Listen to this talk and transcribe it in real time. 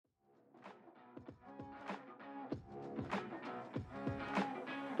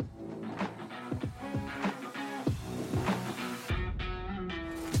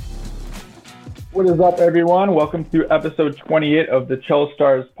What is up, everyone? Welcome to episode 28 of the Chell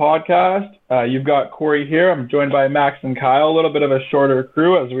Stars podcast. You've got Corey here. I'm joined by Max and Kyle. A little bit of a shorter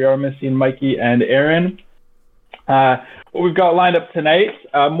crew as we are missing Mikey and Aaron. What we've got lined up tonight,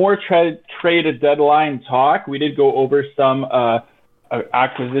 more trade deadline talk. We did go over some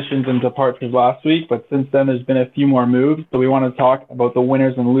acquisitions and departures last week, but since then there's been a few more moves. So we want to talk about the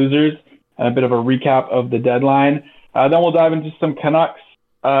winners and losers and a bit of a recap of the deadline. Then we'll dive into some Canucks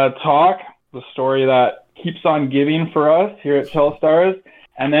talk, the story that keeps on giving for us here at Chell Stars.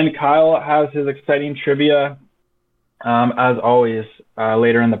 And then Kyle has his exciting trivia, as always,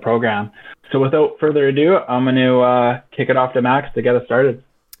 later in the program. So without further ado, I'm going to kick it off to Max to get us started.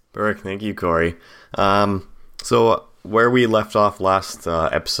 Perfect. Thank you, Corey. So where we left off last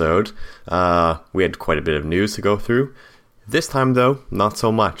episode, we had quite a bit of news to go through. This time, though, not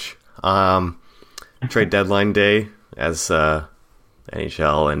so much. Trade deadline day, as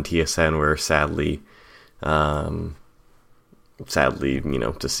NHL and TSN were sadly, to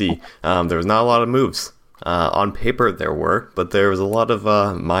see. There was not a lot of moves. On paper there were, but there was a lot of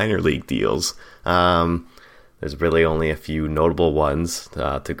minor league deals. There's really only a few notable ones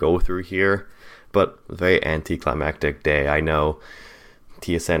to go through here, but a very anticlimactic day. I know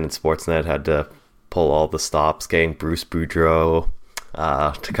TSN and Sportsnet had to pull all the stops, getting Bruce Boudreau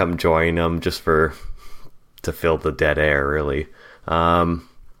to come join them just to fill the dead air, really. So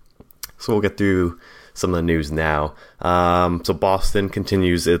we'll get through some of the news now. So Boston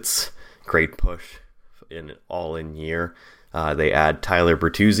continues its great push in all-in year. They add Tyler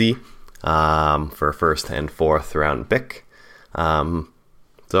Bertuzzi for a first and fourth round pick. So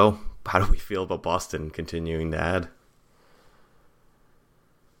how do we feel about Boston continuing to add?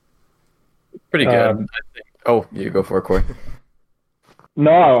 Pretty good. I think. Oh, you go for it, Corey.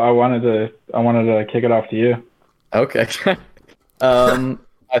 No, I wanted to kick it off to you. Okay. I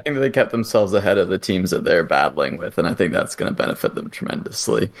think that they kept themselves ahead of the teams that they're battling with, and I think that's going to benefit them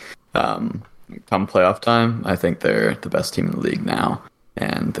tremendously. Come playoff time, I think they're the best team in the league now,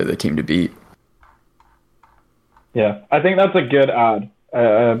 and they're the team to beat. Yeah, I think that's a good add.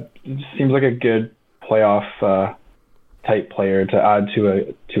 It seems like a good playoff type player to add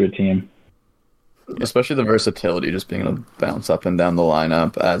to a team. Especially the versatility, just being able to bounce up and down the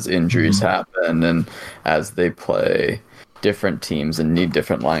lineup as injuries happen and as they play different teams and need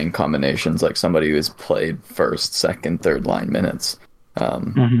different line combinations, like somebody who's played first, second, third line minutes.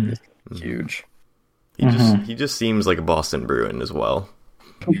 Is huge. He just seems like a Boston Bruin as well.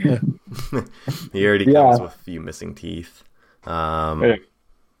 He already comes with a few missing teeth. And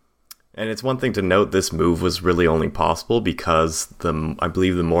it's one thing to note, this move was really only possible because I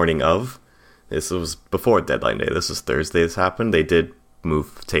believe the morning of, this was before deadline day, this was Thursday this happened, they did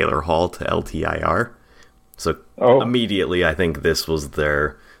move Taylor Hall to LTIR. So immediately I think this was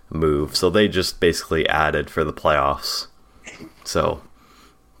their move. So they just basically added for the playoffs. So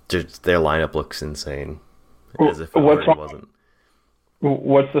just, their lineup looks insane. As if it already wasn't.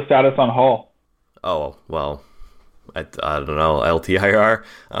 What's the status on Hall? Oh, well, I don't know. LTIR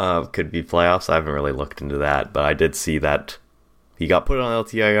could be playoffs. I haven't really looked into that, but I did see that he got put on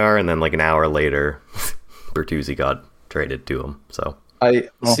LTIR, and then like an hour later, Bertuzzi got traded to him. So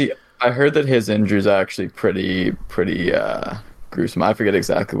I heard that his injury is actually pretty gruesome. I forget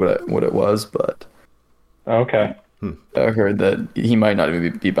exactly what it was, but okay. I heard that he might not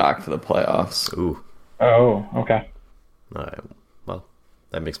even be back for the playoffs. Ooh. Oh, okay. Well,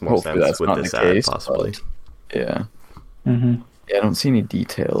 that makes more sense with this ad, possibly. Yeah. Yeah, I don't see any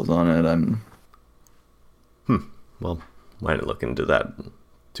details on it. Well, might not look into that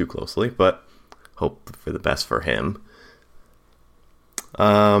too closely, but hope for the best for him.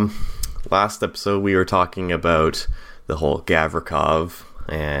 Last episode we were talking about the whole Gavrikov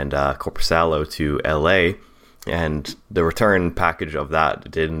and Korpisalo to LA, and the return package of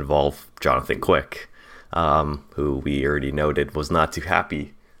that did involve Jonathan Quick, who we already noted was not too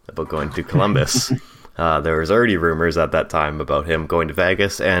happy about going to Columbus. There was already rumors at that time about him going to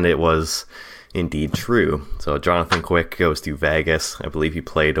Vegas, and it was indeed true. So Jonathan Quick goes to Vegas. I believe he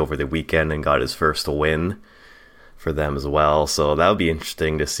played over the weekend and got his first win for them as well. So that'll be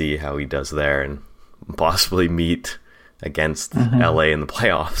interesting to see how he does there and possibly meet against LA in the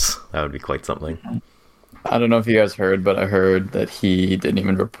playoffs. That would be quite something. I don't know if you guys heard, but I heard that he didn't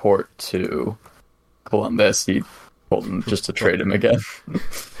even report to Columbus. He told them just to trade him again.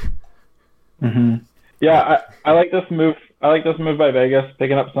 Yeah, I like this move. I like this move by Vegas,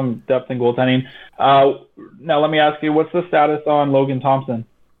 picking up some depth in goaltending. Now, let me ask you, what's the status on Logan Thompson?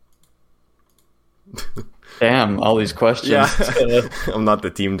 Damn, all these questions. Yeah, I'm not the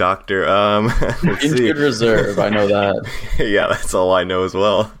team doctor. Let's see. Injured reserve, I know that. Yeah, that's all I know as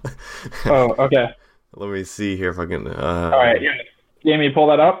well. Oh, okay. Let me see here if I can. All right. Yeah. Jamie, pull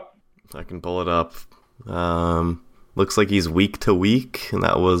that up. I can pull it up. Looks like he's week to week, and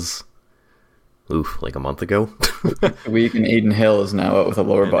that was, like a month ago. Week, and Aiden Hill is now out with a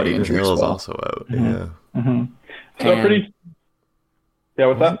lower body Aiden injury Hill as is well. also out. Yeah. So pretty. Yeah,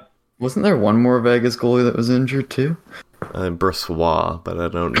 what's that? Wasn't there one more Vegas goalie that was injured too? Brossois, but I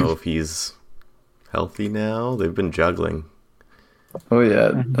don't know if he's healthy now. They've been juggling. Oh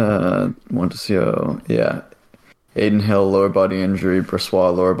yeah, Montesio, yeah. Aiden Hill, lower body injury.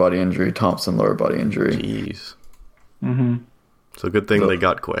 Brossois, lower body injury. Thompson, lower body injury. Jeez. So good thing they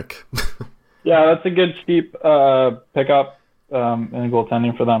got quick. Yeah, that's a good cheap pickup in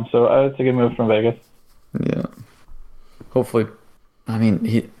goaltending for them. So it's a good move from Vegas. Yeah. Hopefully. I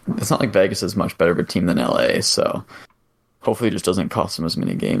mean, it's not like Vegas is much better of a team than LA, so hopefully it just doesn't cost him as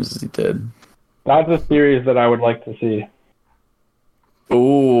many games as he did. That's a series that I would like to see.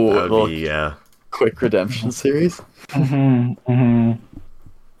 Ooh, a That little would be, quick redemption series. Yeah,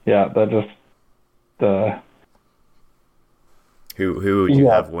 that just who would you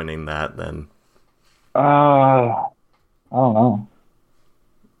have winning that then? I don't know.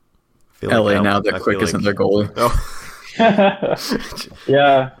 I feel LA like now, I they're feel quick like- isn't their goalie. Oh.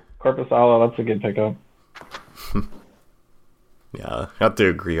 Yeah, Corpusalo, that's a good pickup. Yeah, I have to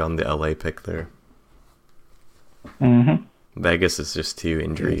agree on the LA pick there. Vegas is just too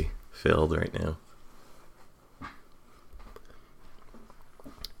injury filled right now.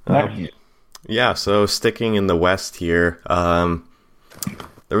 Yeah, so sticking in the West here,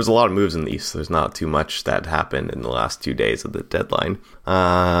 there was a lot of moves in the East. There's not too much that happened in the last 2 days of the deadline.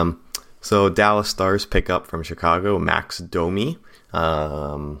 So Dallas Stars pick up from Chicago Max Domi.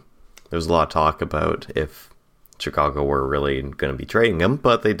 There's a lot of talk about if Chicago were really going to be trading him,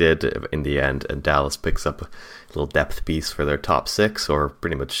 but they did in the end, and Dallas picks up a little depth piece for their top six, or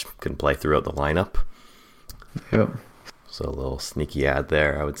pretty much can play throughout the lineup. Yep. So a little sneaky ad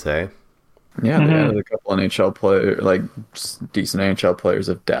there, I would say. Yeah, they added a couple NHL players, like decent NHL players.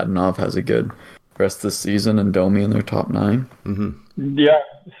 If Dadonov has a good rest of the season, and Domi in their top 9. Yeah,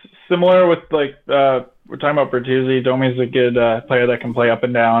 similar with we're talking about Bertuzzi. Domi's a good player that can play up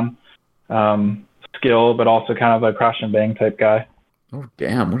and down, skill, but also kind of a crash and bang type guy. Oh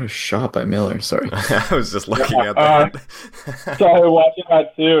damn! What a shot by Miller. Sorry. I was just looking at that. Sorry, watching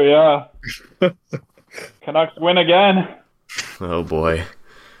that too. Yeah, Canucks win again. Oh boy.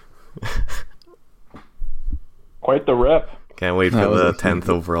 Quite the rip. Can't wait for That was the a 10th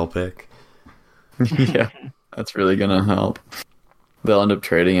overall pick. Yeah, that's really gonna help. They'll end up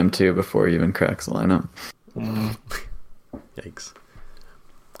trading him too before he even cracks the lineup. Yikes.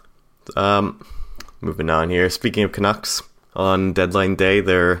 Moving on here. Speaking of Canucks, on deadline day,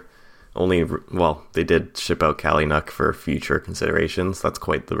 they did ship out Kalynuk for future considerations. That's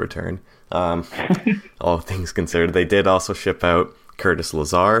quite the return. All things considered, they did also ship out Curtis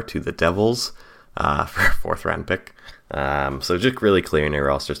Lazar to the Devils for a 4th round pick. So just really clearing a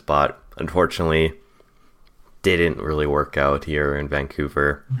roster spot. Unfortunately, didn't really work out here in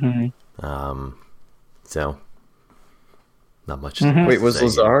Vancouver. So not much. Wait, was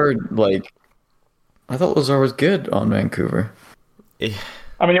Lazar like? I thought Lazar was good on Vancouver.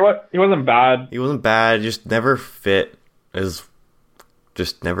 I mean, he wasn't bad. He wasn't bad. Just never fit.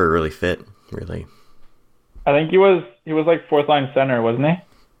 Just never really fit. Really. I think he was like 4th line center, wasn't he?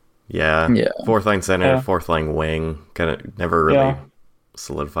 Yeah. 4th line center, Yeah. 4th line wing. Kind of never really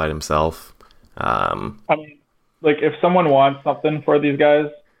solidified himself. I mean, like if someone wants something for these guys,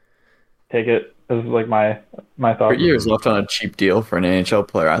 take it. This is like my thought. For years left on a cheap deal for an NHL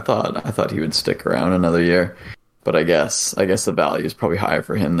player. I thought he would stick around another year, but I guess the value is probably higher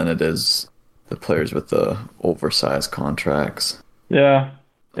for him than it is the players with the oversized contracts. Yeah.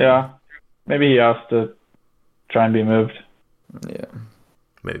 Maybe he has to try and be moved. Yeah.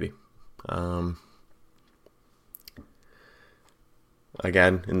 Maybe.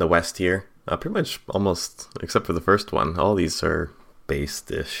 Again, in the West here, pretty much almost, except for the first one, all these are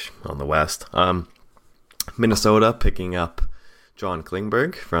based-ish on the West. Minnesota picking up John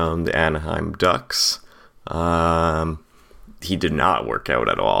Klingberg from the Anaheim Ducks. He did not work out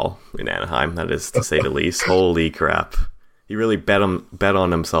at all in Anaheim, that is to say the least. Holy crap. He really bet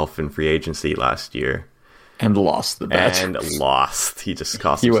on himself in free agency last year. And lost the bet. He just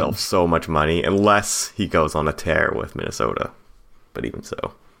cost himself so much money, unless he goes on a tear with Minnesota. But even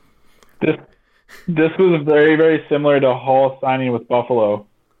so. This was very, very similar to Hall signing with Buffalo,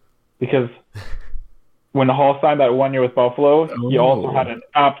 because when Hall signed that 1 year with Buffalo, he also had an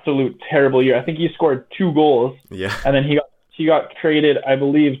absolute terrible year. I think he scored 2 goals. Yeah. And then he got traded, I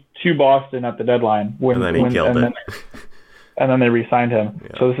believe, to Boston at the deadline. And then he killed it. And then they re-signed him.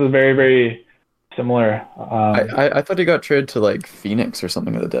 Yeah. So this is very, very similar. I thought he got traded to like Phoenix or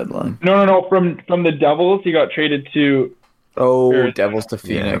something at the deadline. No. From the Devils, he got traded to Arizona. Devils to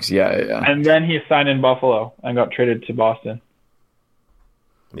Phoenix. Yeah. And then he signed in Buffalo and got traded to Boston.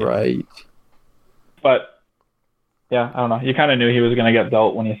 Yeah. Right. But yeah, I don't know. You kind of knew he was going to get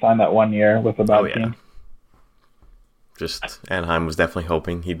dealt when he signed that 1 year with a bad team. Just Anaheim was definitely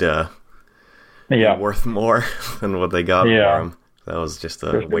hoping he'd be Yeah. worth more than what they got for him. That was just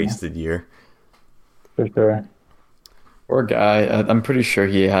a wasted year. For sure. Poor guy. I'm pretty sure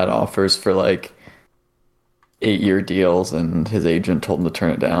he had offers for like 8-year deals, and his agent told him to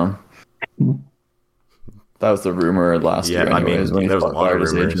turn it down. That was the rumor last year. Anyways, when he there was a lot of fired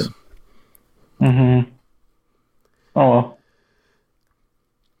his rumors. agent. Mm-hmm. Oh well.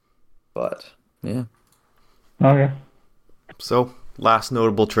 But yeah. Okay. So, last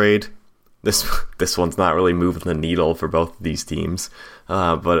notable trade. This one's not really moving the needle for both of these teams,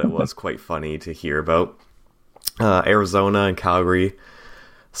 but it was quite funny to hear about. Arizona and Calgary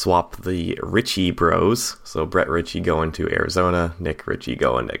swap the Ritchie bros. So Brett Ritchie going to Arizona, Nick Ritchie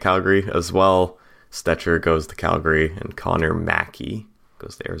going to Calgary as well. Stetcher goes to Calgary, and Connor Mackey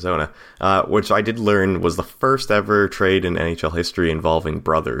goes to Arizona, which I did learn was the first ever trade in NHL history involving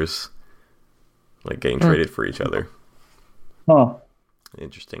brothers, like getting traded for each other. Huh.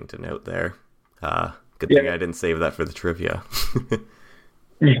 Interesting to note there. Good thing I didn't save that for the trivia.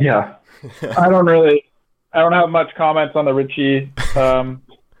 Yeah. I don't have much comments on the Ritchie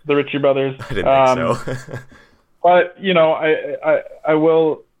brothers. I didn't think so. But, I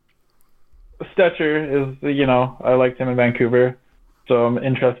will. Stetcher is, I liked him in Vancouver, so I'm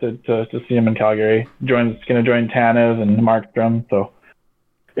interested to see him in Calgary. Going to join Tanev and Markstrom, so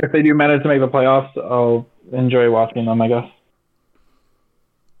if they do manage to make the playoffs, I'll enjoy watching them, I guess.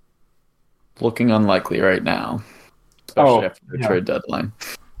 Looking unlikely right now, especially after the trade deadline.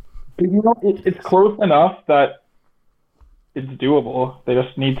 It's close enough that it's doable. They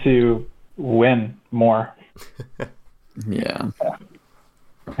just need to win more. Yeah.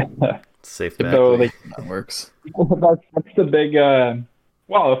 Safe bet. So That works. that's the big.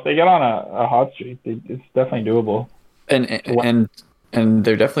 If they get on a hot streak, it's definitely doable. And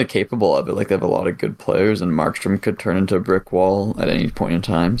they're definitely capable of it. Like, they have a lot of good players, and Markstrom could turn into a brick wall at any point in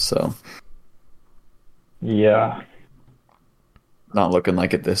time. So yeah, not looking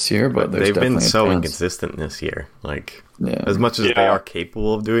like it this year, but they've been so chance. inconsistent this year. Like, Yeah. as much as they are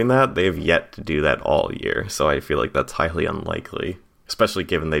capable of doing that, they've yet to do that all year. So I feel like that's highly unlikely, especially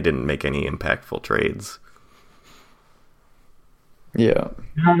given they didn't make any impactful trades. Yeah.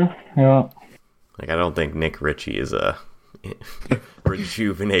 Yeah. Like, I don't think Nick Ritchie is a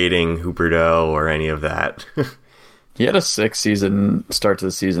rejuvenating Huberdeau or any of that. He had a 6-season start to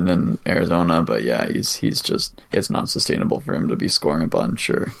the season in Arizona, but yeah, he's just, it's not sustainable for him to be scoring a bunch,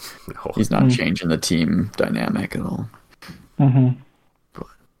 or No. he's not changing the team dynamic at all. Mm-hmm. But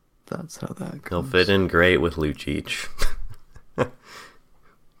that's how that goes. He'll fit in great with Lucic.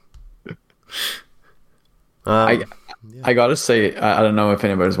 I gotta say, I don't know if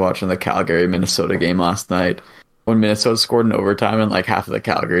anybody's watching the Calgary-Minnesota game last night. When Minnesota scored in overtime and like half of the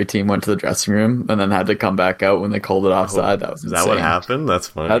Calgary team went to the dressing room and then had to come back out when they called it offside. That was Is insane. that what happened? That's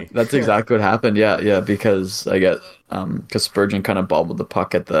funny. That's exactly what happened. Yeah, because because Spurgeon kind of bobbled the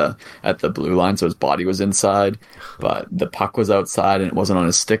puck at the blue line, so his body was inside, but the puck was outside and it wasn't on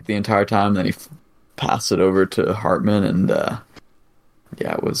his stick the entire time. Then he passed it over to Hartman, and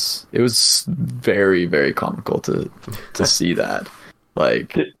it was very, very comical to see that.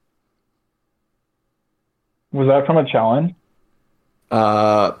 Like, Was that from a challenge?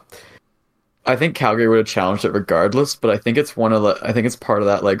 I think Calgary would have challenged it regardless, but I think it's part of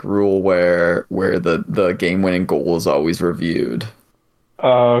that like rule where the game winning goal is always reviewed.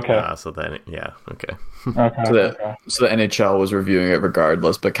 Oh, okay. So then, okay. Okay. So the NHL was reviewing it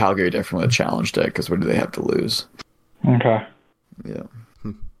regardless, but Calgary definitely challenged it because what do they have to lose? Okay. Yeah.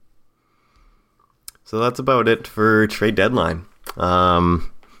 So that's about it for trade deadline.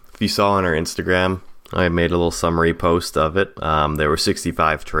 If you saw on our Instagram, I made a little summary post of it. There were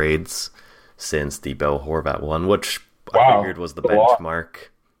 65 trades since the Bo Horvat one, which I figured was the benchmark.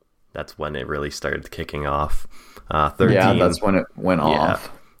 That's when it really started kicking off. 13. Yeah, that's when it went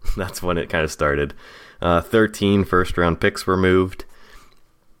off. That's when it kind of started. 13 first-round picks were moved.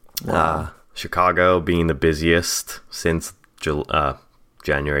 Wow. Chicago being the busiest since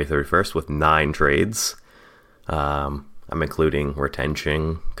January 31st with 9 trades. I'm including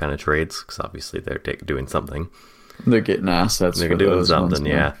retention kind of trades because obviously they're doing something. They're getting assets. They're for doing those something,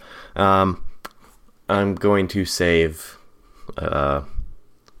 ones, yeah. I'm going to save the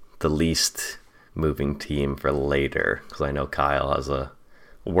least moving team for later because I know Kyle has a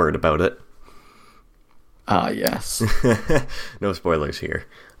word about it. Yes. No spoilers here.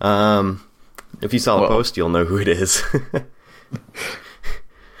 If you saw the post, you'll know who it is.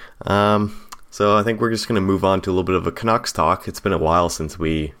 So I think we're just going to move on to a little bit of a Canucks talk. It's been a while since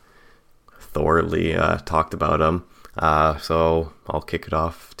we thoroughly talked about them. So I'll kick it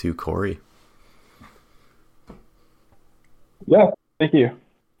off to Corey. Yeah, thank you.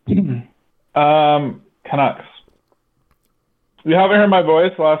 Canucks. You haven't heard my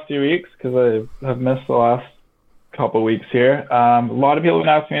voice the last few weeks because I have missed the last couple weeks here. A lot of people have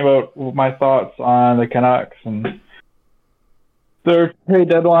been asking me about my thoughts on the Canucks and their trade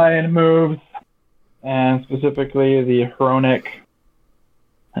deadline moves, and specifically the Hronek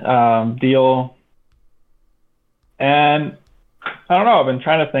deal. And I don't know. I've been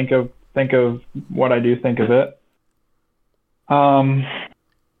trying to think of what I do think of it. And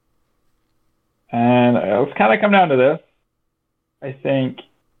it's kind of come down to this. I think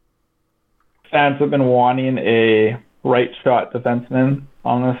fans have been wanting a right shot defenseman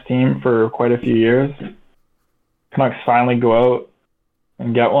on this team for quite a few years. Canucks finally go out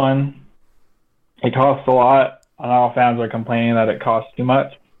and get one. It costs a lot, and all fans are complaining that it costs too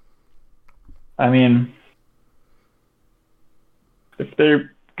much. I mean, if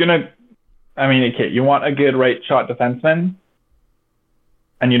they're okay, you want a good right shot defenseman,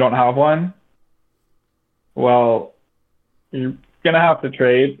 and you don't have one, well, you're going to have to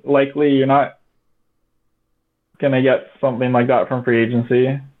trade. Likely, you're not going to get something like that from free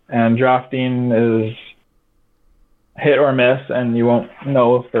agency, and drafting is hit or miss, and you won't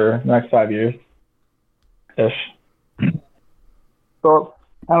know for the next 5 years-ish. So,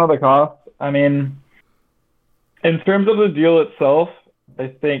 kind of the cost. I mean, in terms of the deal itself, I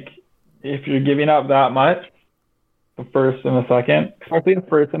think if you're giving up that much, the first and the second, especially the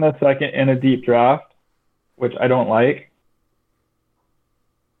first and the second in a deep draft, which I don't like.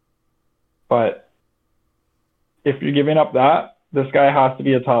 But if you're giving up that, this guy has to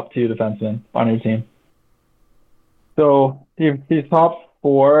be a top 2 defenseman on your team. So if he's top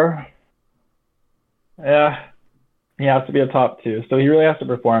 4, yeah, he has to be a top 2. So he really has to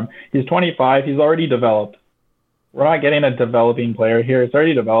perform. He's 25. He's already developed. We're not getting a developing player here. It's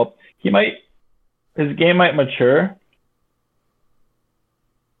already developed. His game might mature.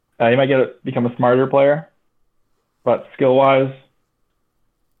 He might become a smarter player. But skill-wise,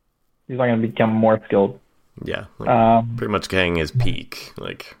 he's not going to become more skilled. Yeah, pretty much getting his peak,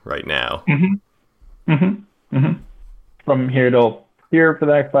 like, right now. From here till here for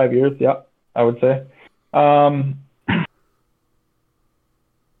the next 5 years, yeah, I would say. And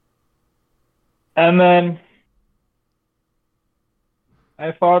then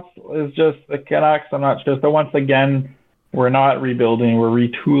my thoughts is just the Canucks, I'm not sure. So once again, we're not rebuilding, we're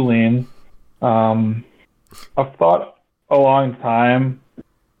retooling. I've thought a long time.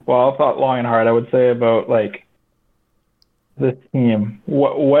 Well, I've thought long and hard, I would say, about like this team.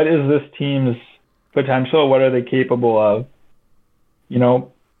 What is this team's potential? What are they capable of? You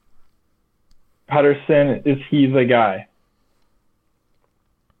know, Pettersson, is he the guy?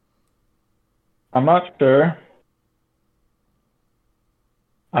 I'm not sure.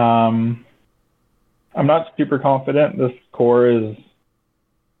 I'm not super confident this core is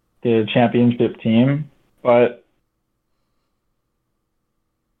a championship team, but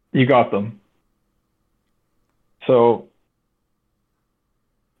you got them. So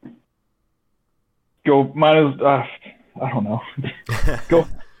go, I don't know. Go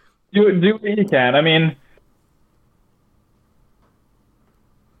do what you can. I mean,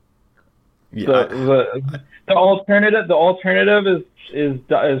 yeah. The alternative is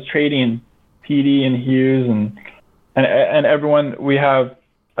trading PD and Hughes and everyone we have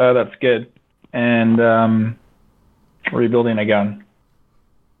that's good, and rebuilding again.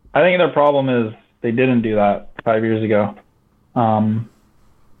 I think their problem is they didn't do that 5 years ago.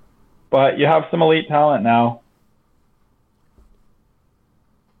 But you have some elite talent now.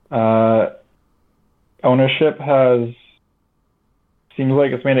 Ownership seems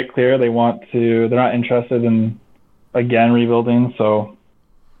like it's made it clear they're not interested in, again, rebuilding. So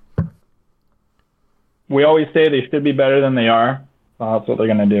we always say they should be better than they are. That's what they're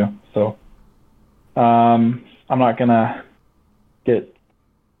going to do. So I'm not going to get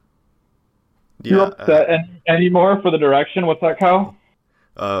too upset anymore for the direction. What's that, Kyle?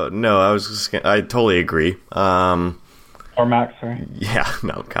 No, I totally agree. Or Max, sorry. Yeah,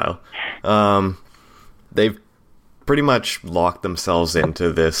 no, Kyle. They've pretty much locked themselves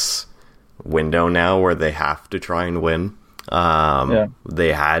into this window now where they have to try and win.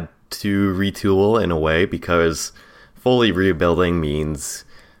 They had to retool in a way because fully rebuilding means,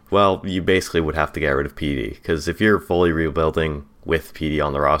 well, you basically would have to get rid of PD. Because if you're fully rebuilding with PD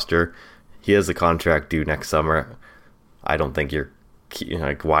on the roster, he has a contract due next summer. I don't think you're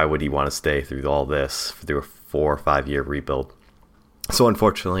like, why would he want to stay through all this through a 4 or 5 year rebuild? So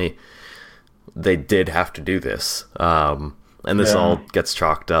unfortunately, they did have to do this, and this all gets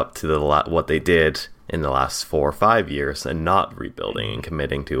chalked up to what they did in the last 4 or 5 years and not rebuilding and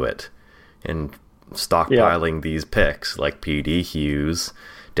committing to it and stockpiling these picks like PD, Hughes,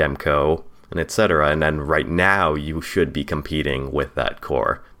 Demko, and etc. And then right now you should be competing with that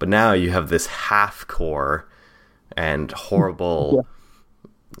core, but now you have this half core and horrible,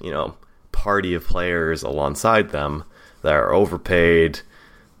 party of players alongside them that are overpaid,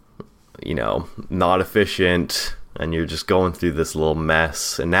 not efficient, and you're just going through this little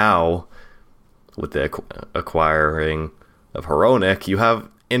mess. And now, with the acquiring of Hronek, you have,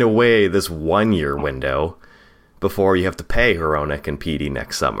 in a way, this 1 year window before you have to pay Hronek and PD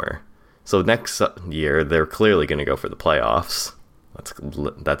next summer. So next year, they're clearly going to go for the playoffs.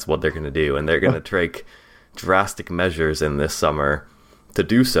 That's what they're going to do, and they're going to take drastic measures in this summer to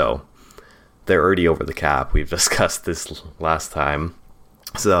do so. They're already over the cap. We've discussed this last time.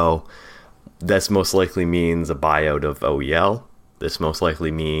 So this most likely means a buyout of OEL. This most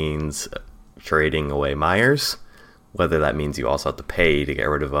likely means trading away Myers. Whether that means you also have to pay to get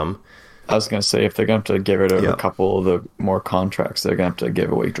rid of them. I was going to say, if they're going to have to get rid of a couple of the more contracts, they're going to have to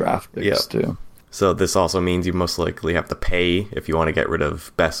give away draft picks too. So this also means you most likely have to pay if you want to get rid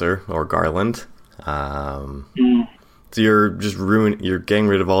of Besser or Garland. So you're just you're getting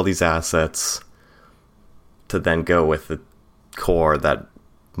rid of all these assets to then go with the core that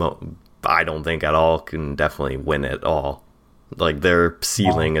I don't think at all can definitely win it all. Like, their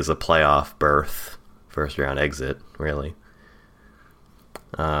ceiling is a playoff berth, first round exit, really.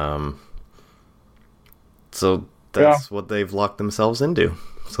 So that's what they've locked themselves into.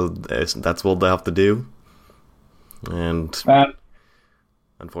 So that's what they'll have to do. And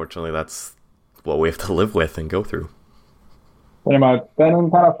unfortunately, that's what we have to live with and go through. Pretty much. Benning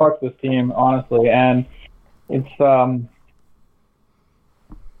kind of fucks this team, honestly. And it's,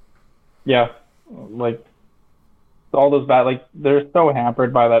 like, all those bad, like, they're so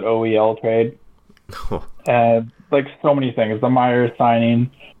hampered by that OEL trade. And, like, so many things. The Myers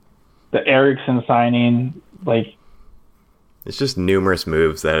signing, the Eriksson signing, like... It's just numerous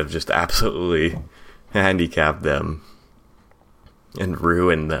moves that have just absolutely handicapped them and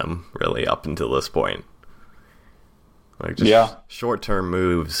ruined them, really, up until this point. Like, just short-term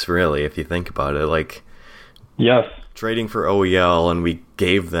moves, really, if you think about it. Like, trading for OEL, and we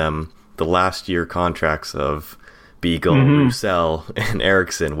gave them the last year contracts of Beagle, Roussel, and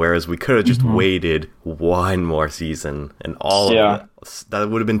Eriksson, whereas we could have just waited one more season, and all of that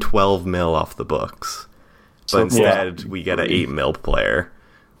would have been 12 mil off the books. But instead, we get an 8 mil player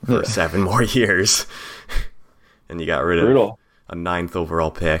for 7 more years. And you got rid of a 9th overall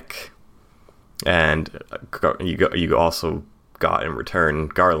pick. And you also got in return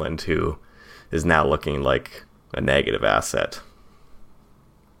Garland, who is now looking like a negative asset.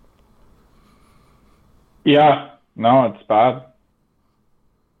 Yeah, no, it's bad.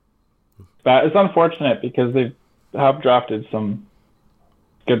 It's bad. It's unfortunate because they have drafted some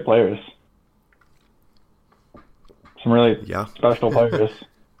good players. Some really special players.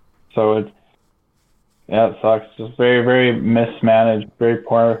 So it sucks. Just very, very mismanaged, very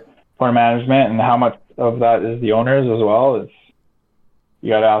poor management, and how much of that is the owners as well. It's, you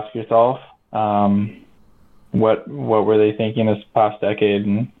got to ask yourself, what were they thinking this past decade?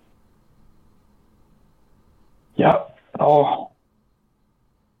 And all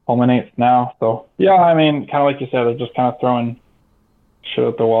culminates now. So I mean, kind of like you said, they're just kind of throwing shit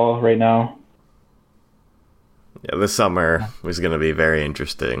at the wall right now. Yeah, this summer was going to be very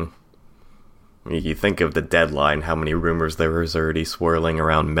interesting. You think of the deadline, how many rumors there was already swirling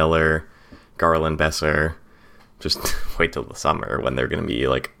around Miller, Garland, Besser. Just wait till the summer when they're going to be,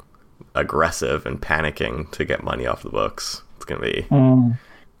 like, aggressive and panicking to get money off the books. It's going to be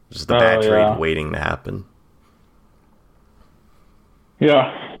just a bad trade waiting to happen.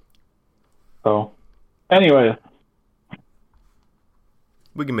 Yeah. So, anyway.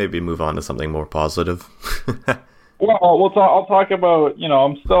 We can maybe move on to something more positive. Well, I'll talk about,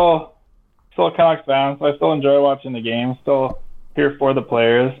 I'm still a Canucks fan, so I still enjoy watching the game. Still here for the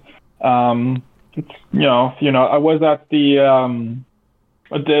players. I was at the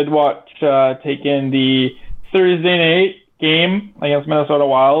I did watch take in the Thursday night game against Minnesota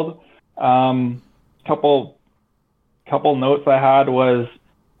Wild. Couple couple notes I had was,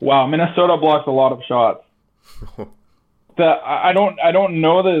 wow, Minnesota blocks a lot of shots. I don't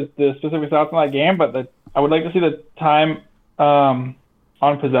know the specific stats in that game, but I would like to see the time on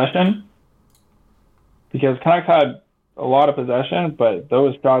possession, because Canucks had a lot of possession, but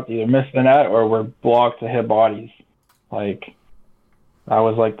those shots either missed the net or were blocked to hit bodies. Like, that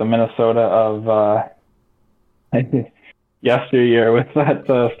was like the Minnesota of yesteryear with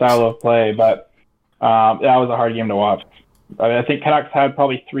that style of play. But that was a hard game to watch. I think Canucks had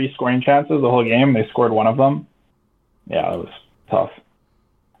probably 3 scoring chances the whole game. They scored one of them. Yeah, it was tough.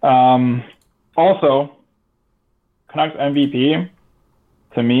 Also, Canucks MVP,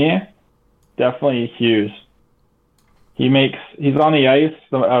 to me, definitely Hughes. He's on the ice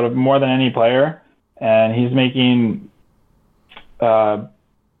out of more than any player, and he's making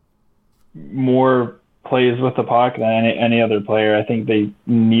more plays with the puck than any other player. I think they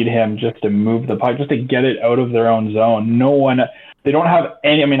need him just to move the puck, just to get it out of their own zone. They don't have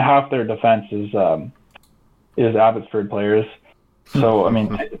any. I mean, half their defense is Abbotsford players. So, I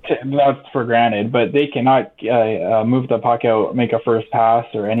mean, that's for granted, but they cannot move the puck out, make a first pass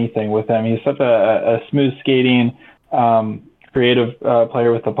or anything with him. He's such a smooth skating, creative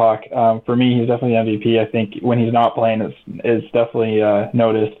player with the puck. For me, he's definitely MVP. I think when he's not playing, it's definitely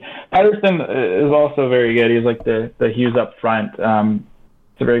noticed. Patterson is also very good. He's like the Hughes up front.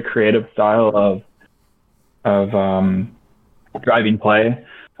 It's a very creative style of driving play.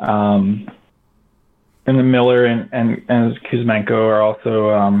 And the Miller and Kuzmenko are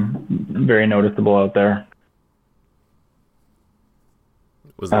also very noticeable out there.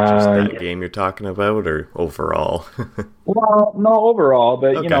 Was that just that game you're talking about, or overall? Well, no, overall,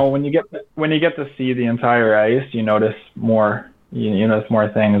 but Okay. you know, when you get to see the entire ice, you notice more. You notice more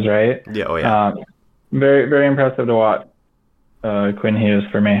things, right? Yeah. Oh yeah. Very, very impressive to watch. Quinn Hughes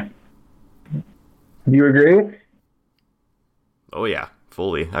for me. Do you agree? Oh yeah,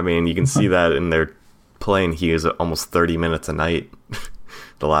 fully. I mean, you can see that in their playing Hughes almost 30 minutes a night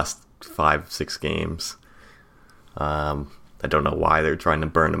the last 5-6 games. I don't know why they're trying to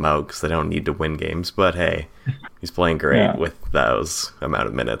burn him out, because they don't need to win games, but hey, he's playing great with those amount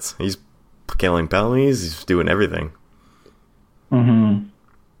of minutes. He's killing penalties, he's doing everything. Moving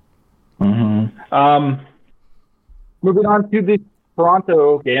on to the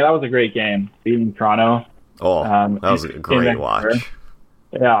Toronto game. That was a great game, beating Toronto. Oh, that was a great watch.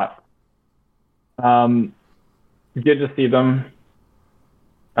 Yeah. Good to see them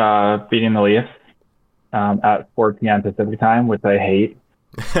beating the Leafs at 4 p.m. Pacific time, which I hate.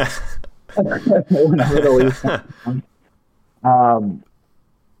 Whenever the Leafs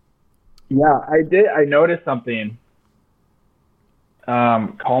yeah, I did. I noticed something.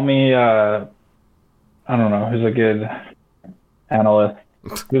 Call me, I don't know, who's a good analyst.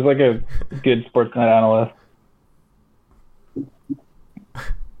 Who's like a good Sportsnet analyst.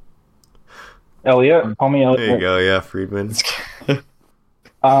 Elliot, call me Elliot. There you go, yeah, Friedman.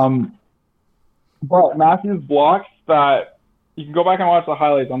 But Matthews blocks that. You can go back and watch the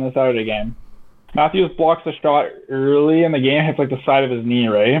highlights on the Saturday game. Matthews blocks a shot early in the game, hits like the side of his knee,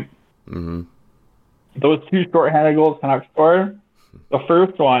 right? Mm-hmm. Those 2 shorthanded goals Canucks scored. The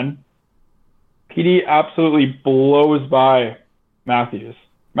first one, PD absolutely blows by Matthews.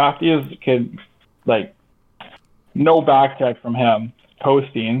 Matthews could, like, no back check from him.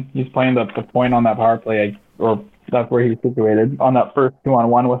 Posting. He's playing the point on that power play, or that's where he's situated, on that first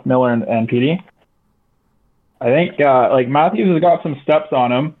 2-on-1 with Miller and PD. I think like Matthews has got some steps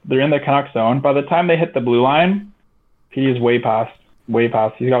on him. They're in the Canucks zone. By the time they hit the blue line, PD is way past.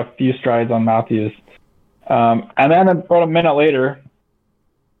 He's got a few strides on Matthews. And then about a minute later,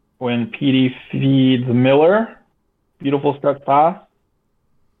 when PD feeds Miller, beautiful stretch pass,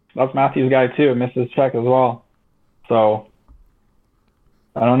 that's Matthews' guy too. Misses check as well. So,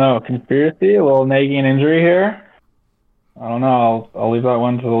 I don't know. Conspiracy, a little nagging injury here. I don't know. I'll leave that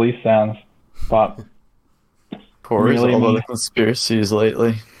one to the Leafs fans. But Corey's really all the conspiracies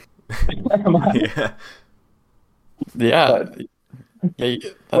lately. Yeah. Yeah. I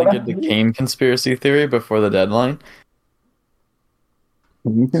think it became conspiracy theory before the deadline.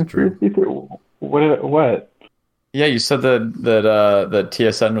 Conspiracy theory? What? Yeah, you said that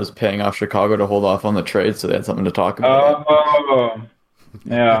TSN was paying off Chicago to hold off on the trade, so they had something to talk about. Oh,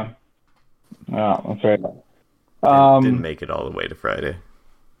 yeah. Yeah, that's right. Didn't make it all the way to Friday.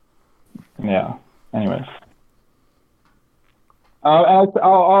 Yeah. Anyways.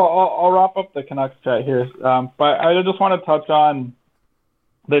 I'll wrap up the Canucks chat here. But I just want to touch on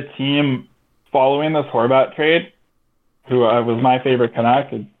the team following this Horvat trade, who was my favorite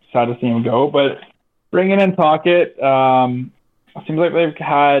Canuck. It's sad to see him go. But bringing in Tocchet, it seems like they've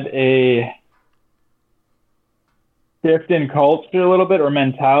had a shift in culture a little bit, or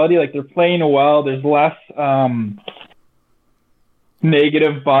mentality. Like, they're playing well. There's less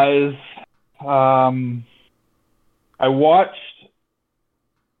negative buzz. I watched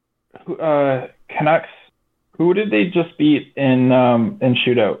Canucks. Who did they just beat in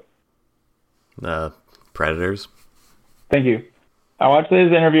shootout? Predators. Thank you. I watched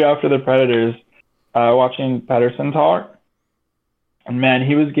his interview after the Predators, watching Pettersson talk. And man,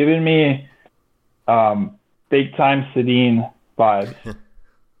 he was giving me big time Sedin vibes.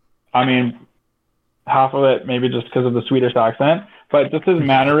 I mean, half of it maybe just because of the Swedish accent, but just his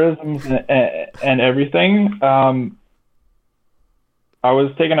mannerisms and everything. I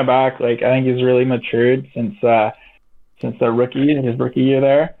was taken aback. Like, I think he's really matured since the his rookie year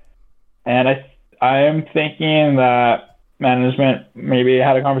there. And I am thinking that management maybe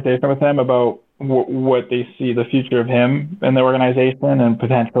had a conversation with him about what they see the future of him in the organization and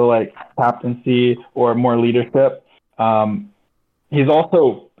potential like captaincy or more leadership. He's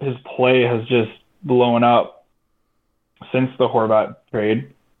also, his play has just blown up since the Horvat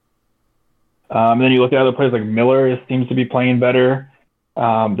trade. Then you look at other players like Miller seems to be playing better.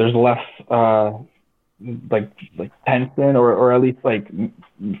 There's less like tension, or at least like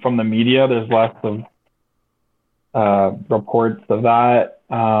from the media, there's less of reports of that.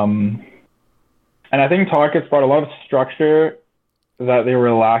 And I think Tocchet's brought a lot of structure that they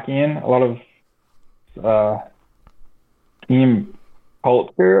were lacking, a lot of team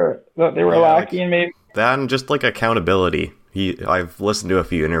culture that they were lacking, maybe. That and just like accountability. I've listened to a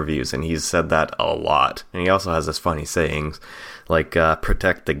few interviews and he's said that a lot. And he also has this funny sayings like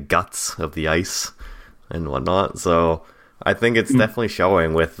protect the guts of the ice and whatnot. So I think it's definitely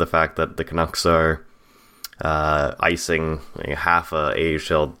showing with the fact that the Canucks are icing half a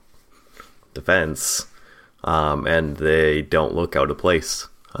AHL defense, and they don't look out of place.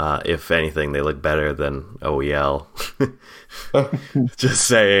 If anything, they look better than OEL. Just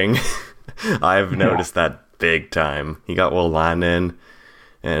saying. I've noticed that big time. You got Wolanin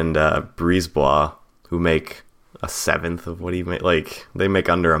and Brisebois, who make a seventh of what he made. Like, they make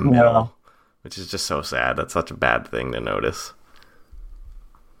under $1 million, which is just so sad. That's such a bad thing to notice.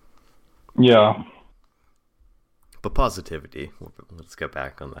 Yeah. But positivity. Let's get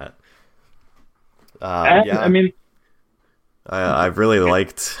back on that. I mean, I've really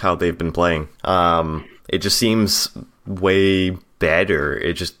liked how they've been playing. It just seems way better.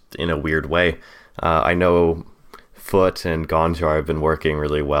 It just in a weird way. I know Foote and Gonchar have been working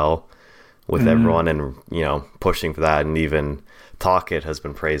really well with everyone, and pushing for that. And even Tocchet has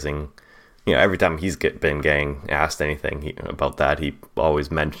been praising. Every time he's been getting asked anything about that, he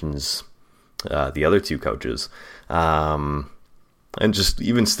always mentions the other two coaches. And just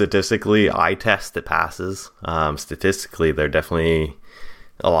even statistically, eye test it passes. Statistically, they're definitely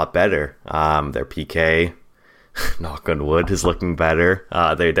a lot better. Their PK, knock on wood, is looking better.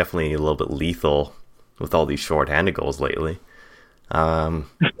 They're definitely a little bit lethal with all these short-handed goals lately. And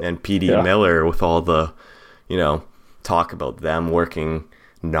PD Miller, with all the, talk about them working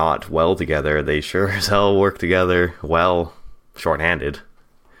not well together, they sure as hell work together well, short-handed.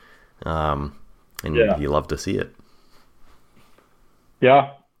 And you love to see it.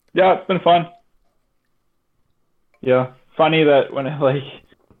 Yeah, it's been fun. Yeah, funny that when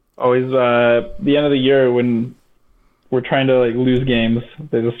always the end of the year when we're trying to lose games,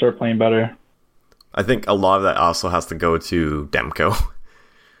 they just start playing better. I think a lot of that also has to go to Demko.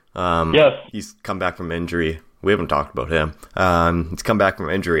 Yes, he's come back from injury. We haven't talked about him. He's come back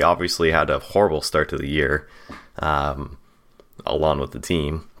from injury. Obviously, had a horrible start to the year, along with the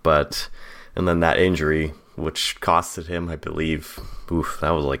team. And then that injury, which costed him, I believe,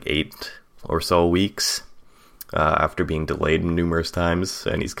 that was 8 or so weeks after being delayed numerous times.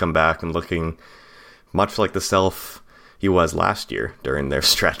 And he's come back and looking much like the self he was last year during their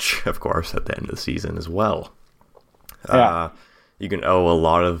stretch, of course, at the end of the season as well. Yeah. You can owe a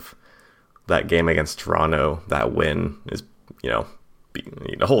lot of that game against Toronto. That win is, the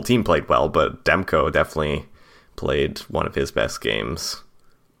whole team played well, but Demko definitely played one of his best games.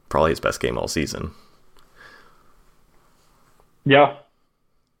 Probably his best game all season. Yeah,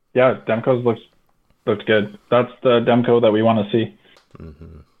 Demko looks good. That's the Demko that we want to see.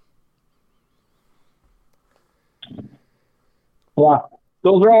 Mm-hmm. Yeah,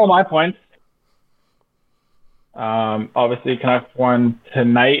 those are all my points. Obviously, Canucks won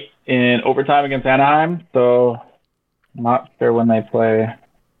tonight in overtime against Anaheim, so I'm not sure when they play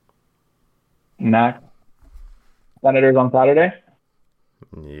next. Senators on Saturday.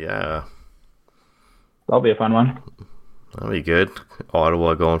 Yeah. That'll be a fun one. That'll be good.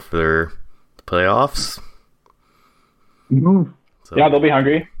 Ottawa going for their playoffs. Mm-hmm. So, yeah, they'll be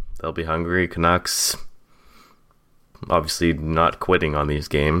hungry. They'll be hungry. Canucks obviously not quitting on these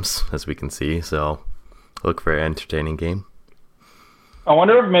games, as we can see. So look for an entertaining game. I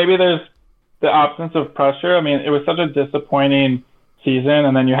wonder if maybe there's the absence of pressure. I mean, it was such a disappointing season,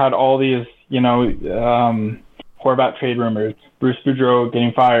 and then you had all these, Horvat trade rumors, Bruce Boudreau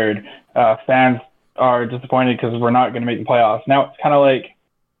getting fired. Fans are disappointed because we're not going to make the playoffs. Now it's kind of like,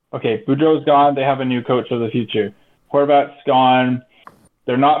 okay, Boudreau's gone. They have a new coach of the future. Horvat's gone.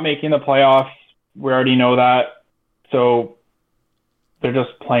 They're not making the playoffs. We already know that. So they're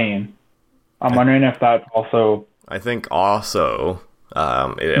just playing. I'm wondering if that's also... I think also,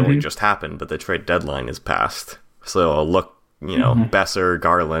 it only just happened, but the trade deadline is passed. So look, Besser,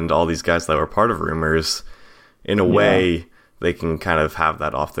 Garland, all these guys that were part of rumors, in a way, they can kind of have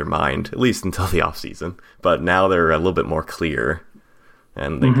that off their mind, at least until the offseason. But now they're a little bit more clear,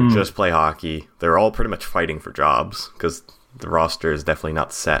 and they can just play hockey. They're all pretty much fighting for jobs, because the roster is definitely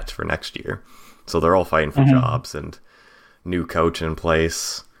not set for next year. So they're all fighting for jobs, and new coach in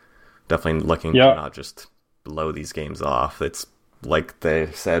place, definitely looking to not just blow these games off. It's like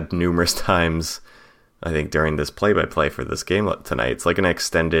they said numerous times, I think, during this play-by-play for this game tonight. It's like an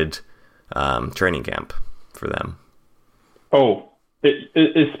extended training camp for them. Oh,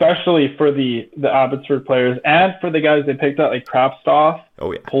 especially for the Abbotsford players and for the guys they picked up, like Krapstoff,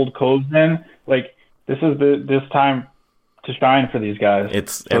 Cold Kozin. Like, this is this time to shine for these guys.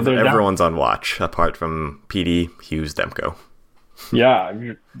 Everyone's on watch, apart from PD, Hughes, Demko. Yeah,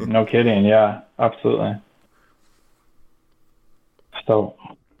 no kidding. Yeah, absolutely. So,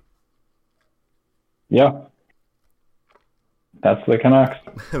 yeah. That's the Canucks.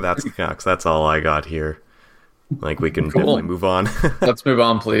 That's the Canucks. That's all I got here. Like, we can definitely move on. Let's move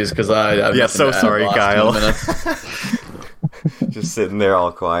on, please, because I've yeah, so sorry, Kyle. Just sitting there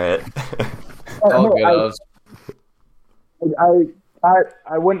all quiet. All good.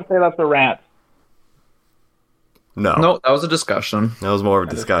 I wouldn't say that's a rant. No, that was a discussion. That was more of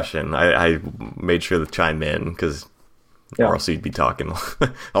a discussion. I made sure to chime in, because or else you'd be talking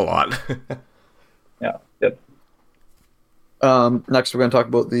a lot. Yeah, good. Next, we're going to talk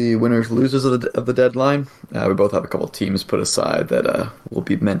about the winners, losers of the deadline. We both have a couple teams put aside that we'll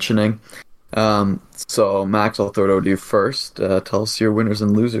be mentioning. So, Max, I'll throw it over to you first. Tell us your winners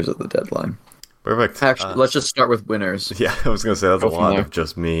and losers of the deadline. Perfect. Actually, let's just start with winners. Yeah, I was going to say that's a lot of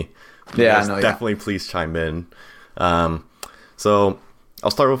just me. Definitely please chime in. So,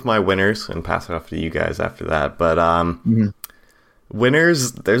 I'll start with my winners and pass it off to you guys after that. But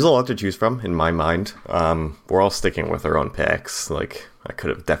winners, there's a lot to choose from in my mind. We're all sticking with our own picks. Like, I could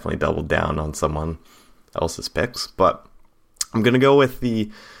have definitely doubled down on someone else's picks, but I'm gonna go with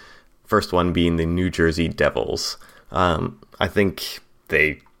the first one being the New Jersey Devils. I think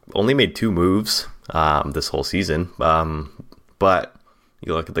they only made 2 moves this whole season, but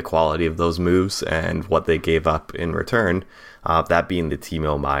you look at the quality of those moves and what they gave up in return. That being the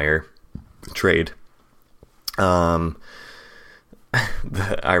Timo Meier trade. I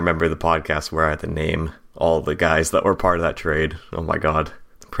remember the podcast where I had to name all the guys that were part of that trade. Oh my god,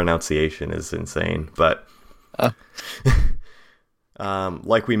 the pronunciation is insane. But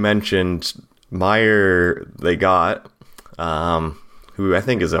like we mentioned, Meier they got, who I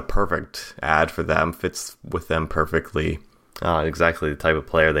think is a perfect ad for them, fits with them perfectly. Exactly the type of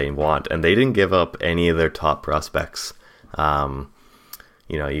player they want, and they didn't give up any of their top prospects.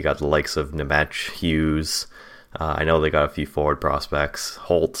 You got the likes of Nemec, Hughes. I know they got a few forward prospects.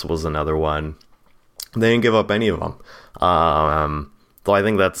 Holtz was another one. They didn't give up any of them. So I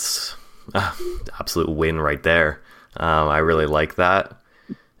think that's absolute win right there. I really like that,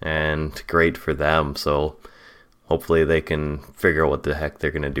 and great for them. So hopefully they can figure out what the heck they're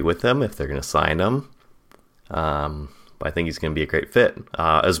going to do with them, if they're going to sign them. But I think he's going to be a great fit.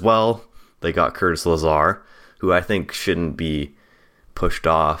 As well, they got Curtis Lazar, who I think shouldn't be pushed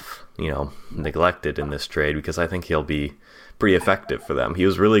off, neglected in this trade, because I think he'll be pretty effective for them. He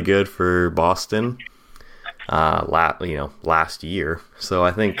was really good for Boston last year. So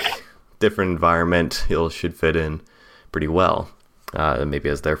I think different environment, he should fit in pretty well. Maybe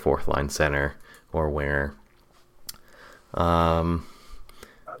as their 4th line center or winger.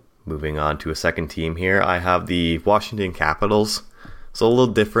 Moving on to a second team here, I have the Washington Capitals. So a little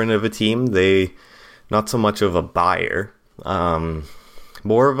different of a team. They, not so much of a buyer,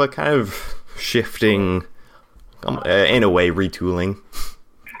 more of a kind of shifting, in a way, retooling.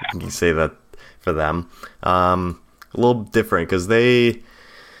 You can say that for them. A little different, because they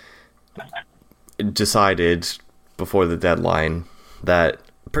decided before the deadline that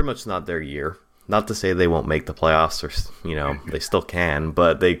pretty much not their year. Not to say they won't make the playoffs, or, they still can,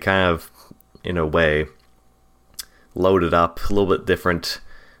 but they kind of, in a way, loaded up a little bit different.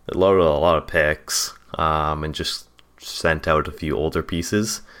 They loaded a lot of picks, and just sent out a few older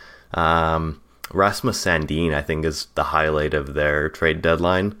pieces. Rasmus Sandin, I think, is the highlight of their trade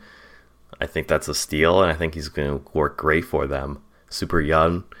deadline. I think that's a steal, and I think he's going to work great for them. Super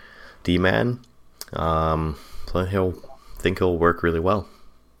young D-man. So he'll work really well.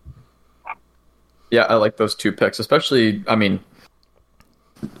 Yeah, I like those 2 picks, especially, I mean,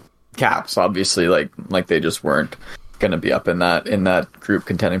 Caps, obviously, like they just weren't going to be up in that group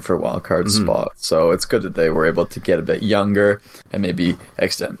contending for a wild card spot. So it's good that they were able to get a bit younger and maybe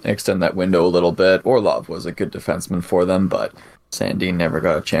extend that window a little bit. Orlov was a good defenseman for them, but Sandin never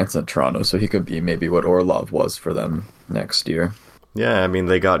got a chance in Toronto, so he could be maybe what Orlov was for them next year. Yeah, I mean,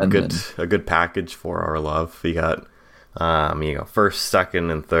 they got a good package for Orlov. He got first, second,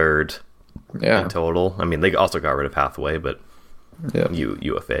 and third in total. I mean, they also got rid of Hathaway, but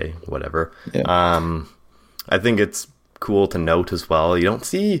UFA, whatever. Yeah. I think it's cool to note as well. You don't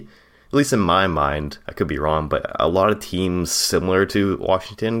see, at least in my mind, I could be wrong, but a lot of teams similar to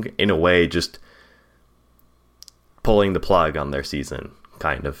Washington, in a way, just pulling the plug on their season,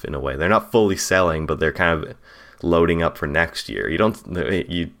 kind of, in a way. They're not fully selling, but they're kind of loading up for next year.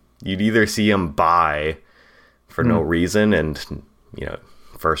 You'd either see them buy for no reason and,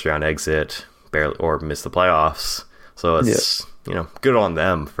 first round exit, barely, or miss the playoffs. So it's, good on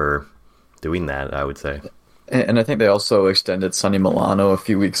them for doing that, I would say. And I think they also extended Sonny Milano a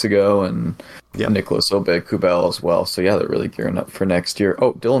few weeks ago, and Nicholas Aube-Kubel as well. So yeah, they're really gearing up for next year.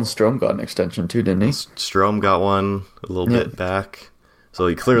 Oh, Dylan Strome got an extension too, didn't he? Strome got one a little bit back. So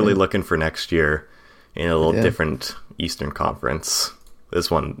he's clearly looking for next year in a little different Eastern Conference.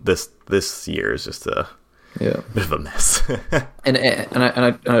 This year is just a bit of a mess. and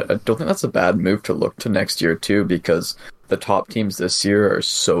I don't think that's a bad move to look to next year too, because the top teams this year are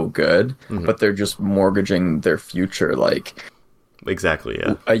so good, but they're just mortgaging their future. Like, exactly,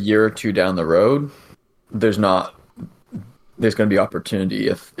 yeah. A year or two down the road, there's going to be opportunity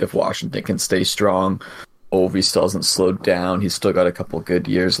if Washington can stay strong. Ovi still hasn't slowed down. He's still got a couple good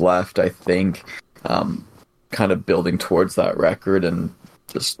years left, I think. Kind of building towards that record and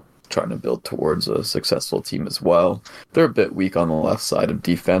just trying to build towards a successful team as well. They're a bit weak on the left side of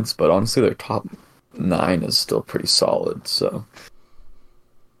defense, but honestly, their top 9 is still pretty solid. So,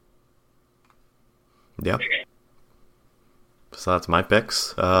 yeah. So that's my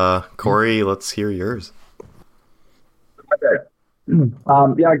picks. Corey, let's hear yours. Okay.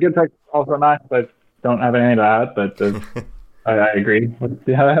 Good pick. Also nice, but don't have anything to add. But I agree with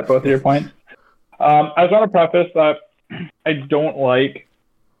both of your points. I just want to preface that I don't like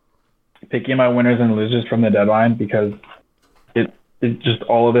picking my winners and losers from the deadline, because it just,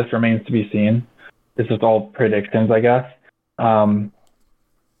 all of this remains to be seen. It's just all predictions, I guess.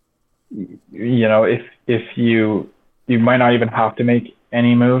 If you might not even have to make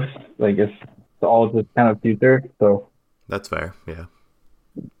any moves. Like, it's all just kind of future. So that's fair. Yeah.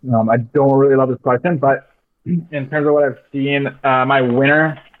 I don't really love this question, but in terms of what I've seen, my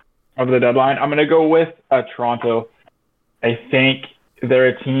winner of the deadline, I'm going to go with Toronto. I think they're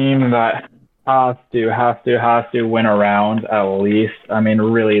a team that has to win a round at least. I mean,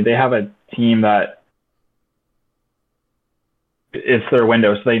 really, they have a team that it's their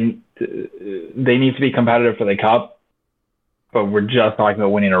window, so they need to be competitive for the cup. But we're just talking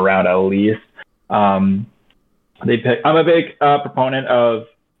about winning a round at least. I'm a big proponent of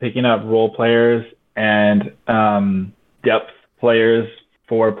picking up role players and depth players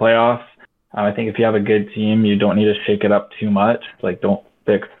for playoffs. I think if you have a good team, you don't need to shake it up too much. Like, don't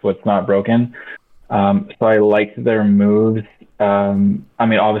fix what's not broken. So I liked their moves. I mean,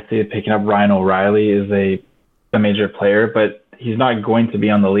 obviously picking up Ryan O'Reilly is a major player, but he's not going to be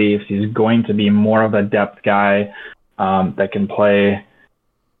on the Leafs. He's going to be more of a depth guy that can play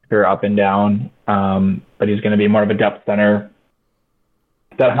pure up and down. But he's going to be more of a depth center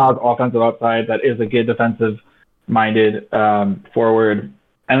that has offensive upside, that is a good defensive-minded forward,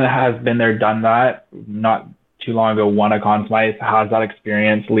 and it has been there, done that. Not too long ago, won a Conn Smythe, has that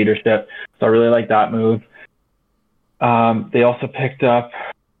experience, leadership. So I really like that move. They also picked up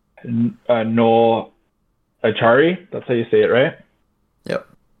Noel Achari. That's how you say it, right? Yep.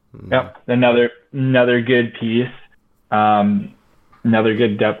 Yep. Another good piece. Another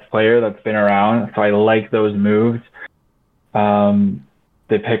good depth player that's been around. So I like those moves.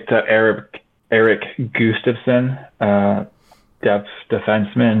 They picked up Eric Gustafson, depth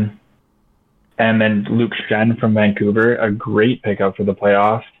defenseman, and then Luke Shen from Vancouver, a great pickup for the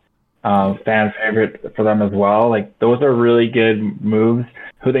playoffs. Fan favorite for them as well. Like, those are really good moves.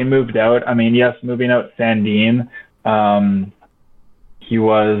 Who they moved out? I mean, yes, moving out Sandin. He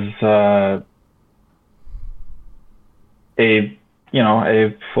was a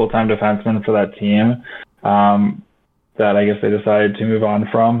full-time defenseman for that team. that I guess they decided to move on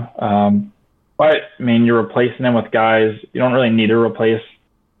from. But I mean, you're replacing him with guys. You don't really need to replace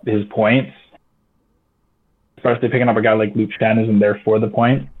his points, especially picking up a guy like Luke Shen isn't there for the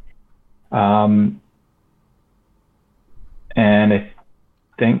point. And I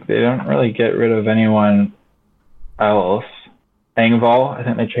think they don't really get rid of anyone else. Engvall, I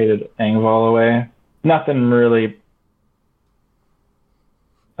think they traded Engvall away. Nothing really,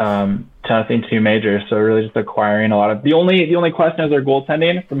 nothing too major. So really just acquiring a lot of. The only question is their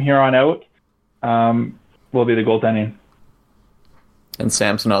goaltending from here on out. Will be the goaltending. And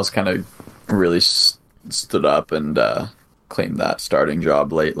Samsonov's kind of really stood up and claimed that starting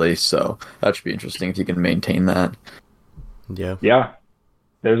job lately, so that should be interesting if he can maintain that. Yeah.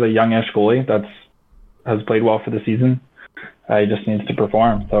 There's a youngish goalie has played well for the season. He just needs to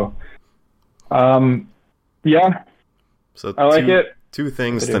perform. So, yeah. So I like it. Two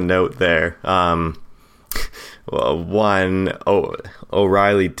things to note there. Well, one,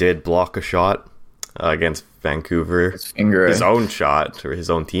 O'Reilly did block a shot against Vancouver. His finger. His own shot, or his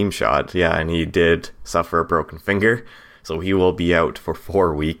own team shot. Yeah, and he did suffer a broken finger. So he will be out for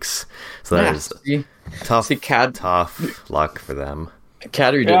 4 weeks. So that is tough luck for them.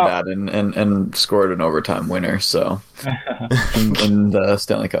 Kadri did that and scored an overtime winner, so in the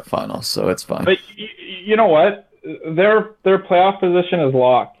Stanley Cup Finals, so it's fine. But you know what? Their playoff position is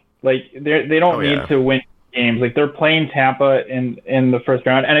locked. Like they don't need to win games. Like they're playing Tampa in the first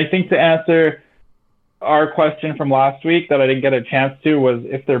round, and I think to answer our question from last week that I didn't get a chance to was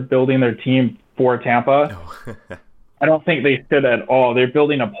if they're building their team for Tampa. Oh. I don't think they should at all. They're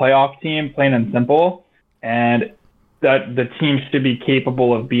building a playoff team, plain and simple, and that the team should be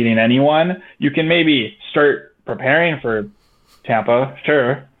capable of beating anyone. You can maybe start preparing for Tampa,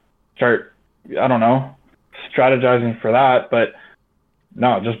 sure. Start, I don't know, strategizing for that, but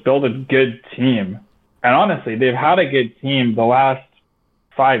no, just build a good team. And honestly, they've had a good team the last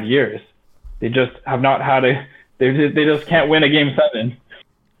 5 years. They just have not had they just can't win a game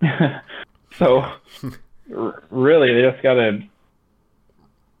 7. So really, they just got to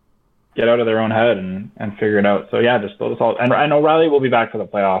get out of their own head and figure it out. So yeah, just build us all. And I know Riley will be back for the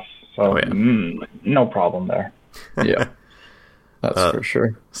playoffs, so no problem there. Yeah, that's for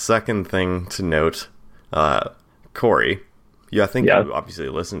sure. Second thing to note, Corey, I think you obviously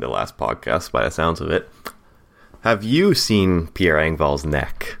listened to the last podcast by the sounds of it. Have you seen Pierre Engvall's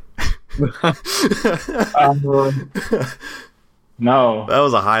neck? No. That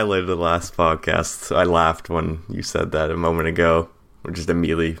was a highlight of the last podcast. I laughed when you said that a moment ago. It just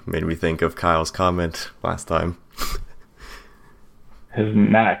immediately made me think of Kyle's comment last time. His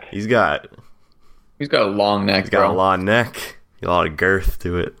neck. He's got a long neck. He's got a long neck. A lot of girth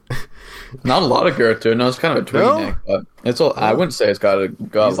to it. Not a lot of girth to it. No, it's kind of a twiggy neck. But it's all. I wouldn't say it's got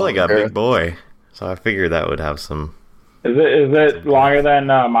He's like a big boy, so I figured that would have some. Is it longer than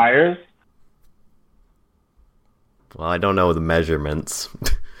Myers? Well, I don't know the measurements.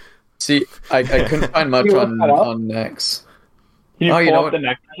 See, I couldn't find much on necks. Can you pull up the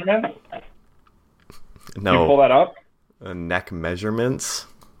neck measurements? No. Can you pull that up? Neck measurements?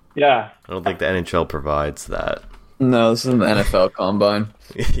 Yeah. I don't think the NHL provides that. No, this is an NFL combine.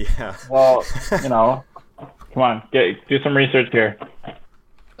 Yeah. Well, come on, do some research here.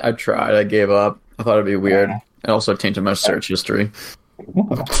 I tried. I gave up. I thought it'd be weird. It also tainted my search history.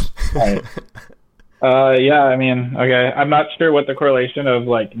 Right. Yeah, I mean, okay. I'm not sure what the correlation of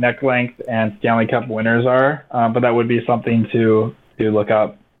like neck length and Stanley Cup winners are, but that would be something to look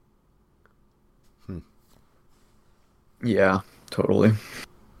up. Yeah, totally.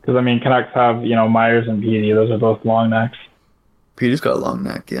 Because I mean, Canucks have Myers and Petey. Those are both long necks. Petey's got a long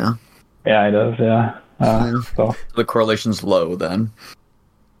neck, yeah. Yeah, he does. Yeah. So the correlation's low then.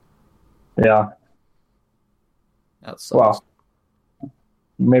 Yeah. That sucks. Well,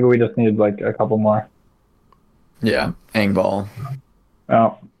 maybe we just need like a couple more. Yeah, Engvall.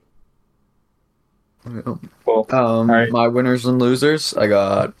 Oh. Cool. Right. My winners and losers. I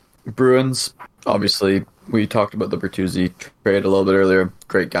got Bruins. Obviously, we talked about the Bertuzzi trade a little bit earlier.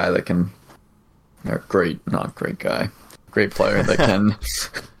 Great guy that can... not great guy. Great player that can...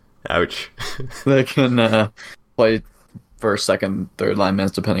 Ouch. that can play first, second, third line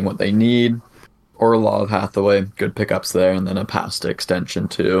minutes depending what they need. Orlov, Hathaway, good pickups there. And then a past extension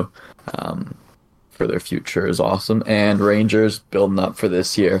too for their future is awesome. And Rangers building up for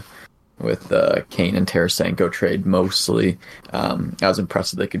this year with Kane and Tarasenko trade mostly. I was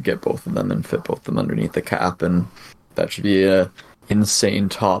impressed that they could get both of them and fit both of them underneath the cap, and that should be a insane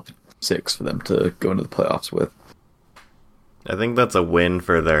top 6 for them to go into the playoffs with. I think that's a win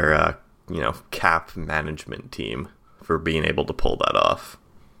for their cap management team for being able to pull that off.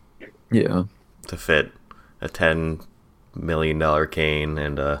 Yeah. To fit a 10 $8 million Kane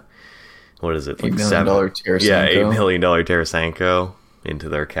and what is it? $8 million Tarasenko. Yeah, $8 million Tarasenko into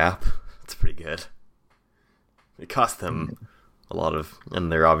their cap. That's pretty good. It cost them a lot of,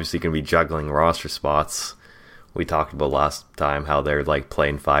 and they're obviously going to be juggling roster spots. We talked about last time how they're like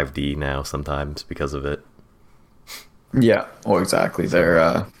playing 5D now sometimes because of it. Yeah, well, exactly.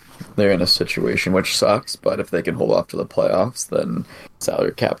 They're in a situation which sucks, but if they can hold off to the playoffs, then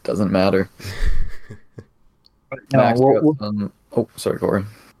salary cap doesn't matter. Max, oh, sorry, Corey.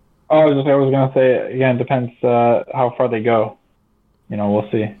 I was going to say, again, it depends how far they go. We'll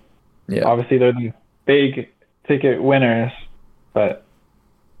see. Yeah. Obviously, they're the big ticket winners, but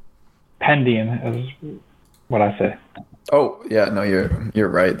pending is what I say. Oh, yeah, no, you're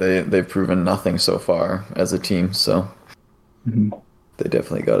right. They've proven nothing so far as a team, so they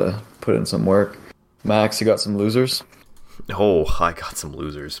definitely got to put in some work. Max, you got some losers? Oh, I got some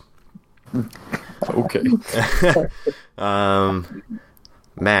losers. Okay.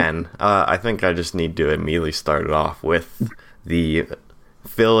 Man, I think I just need to immediately start it off with the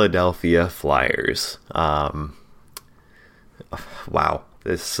Philadelphia Flyers. Wow,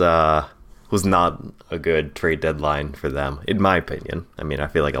 this was not a good trade deadline for them, in my opinion. I mean, I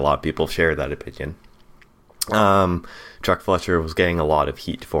feel like a lot of people share that opinion. Chuck Fletcher was getting a lot of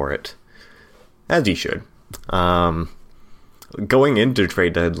heat for it, as he should. Going into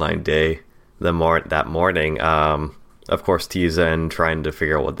trade deadline day, that morning, of course, TSN trying to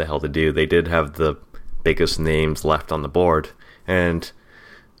figure out what the hell to do. They did have the biggest names left on the board, and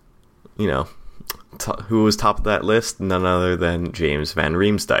who was top of that list? None other than James Van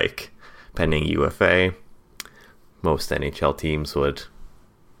Riemsdyk, pending UFA. Most NHL teams would,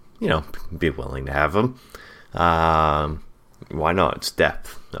 be willing to have him. Why not? It's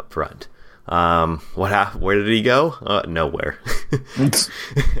depth up front. Where did he go? Nowhere.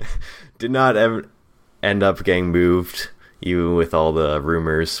 Did not ever end up getting moved, even with all the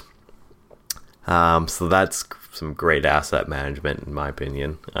rumors. So that's some great asset management, in my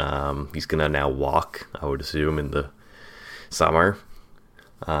opinion. He's gonna now walk, I would assume, in the summer,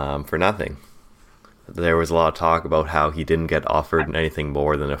 for nothing. There was a lot of talk about how he didn't get offered anything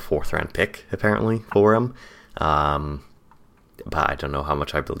more than a 4th-round pick, apparently, for him. But I don't know how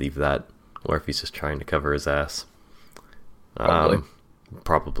much I believe that, or if he's just trying to cover his ass.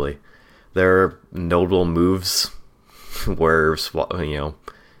 Probably. Their notable moves were,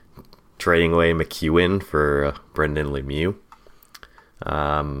 trading away McEwen for Brendan Lemieux.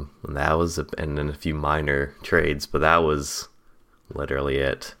 And that was, and then a few minor trades, but that was literally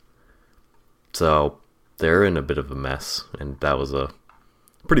it. So they're in a bit of a mess, and that was a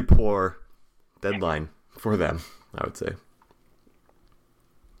pretty poor deadline for them, I would say.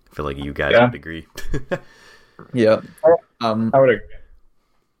 I feel like you guys would agree. Yeah. I would agree.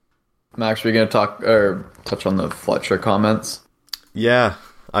 Max, we're going to touch on the Fletcher comments? Yeah.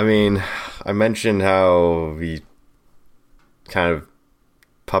 I mean, I mentioned how he kind of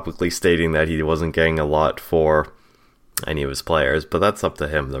publicly stating that he wasn't getting a lot for any of his players, but that's up to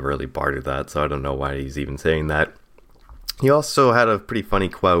him to really barter that, so I don't know why he's even saying that. He also had a pretty funny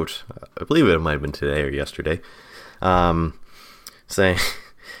quote, I believe it might have been today or yesterday,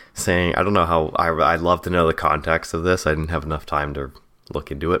 saying, I don't know how, I'd love to know the context of this. I didn't have enough time to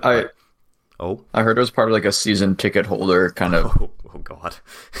look into it. I heard it was part of like a season ticket holder kind of. Oh God.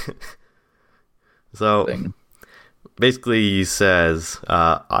 So thing. Basically he says,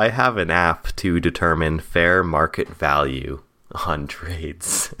 I have an app to determine fair market value on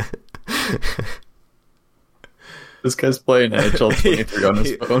trades. This guy's playing NHL 23 on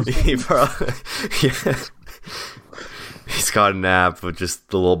his phone. He's got an app with just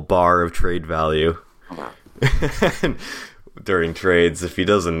the little bar of trade value. During trades, if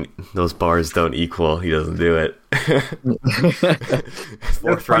those bars don't equal, he doesn't do it.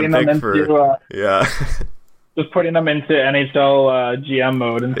 4th-round pick for just putting them into NHL GM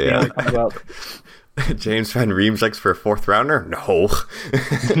mode and seeing what comes up. James Van Riemsdyk for a 4th rounder? No.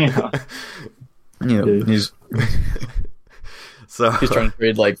 He's trying to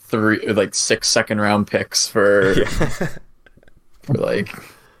trade like 6 second-round picks for like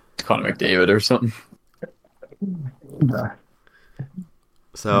Connor McDavid or something.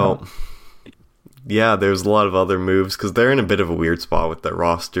 So, yeah, there's a lot of other moves because they're in a bit of a weird spot with their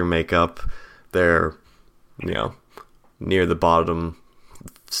roster makeup. They're, near the bottom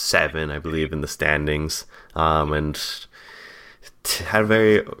 7, I believe, in the standings, and had a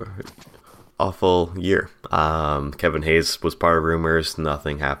very awful year. Kevin Hayes was part of rumors,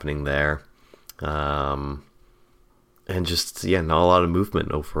 nothing happening there, and just not a lot of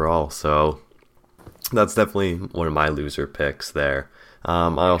movement overall. So that's definitely one of my loser picks there.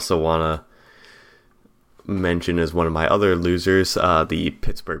 I also want mention as one of my other losers, the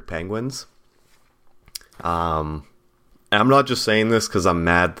Pittsburgh Penguins. And I'm not just saying this because I'm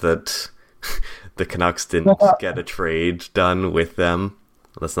mad that the Canucks didn't get a trade done with them.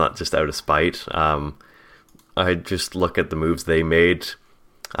 That's not just out of spite. I just look at the moves they made.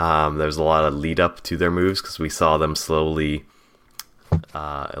 There's a lot of lead up to their moves because we saw them slowly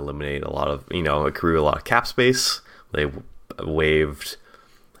eliminate a lot of, accrue a lot of cap space. They waived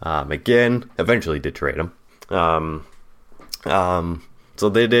McGinn, eventually did trade him. So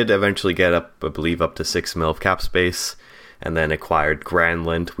they did eventually get up, I believe, up to $6 million of cap space, and then acquired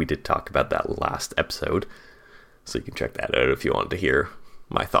Granlund. We did talk about that last episode, so you can check that out if you wanted to hear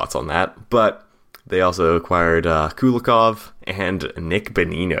my thoughts on that. But they also acquired Kulikov and Nick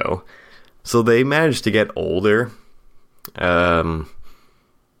Bonino. So they managed to get older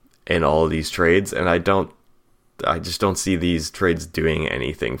in all of these trades, and I just don't see these trades doing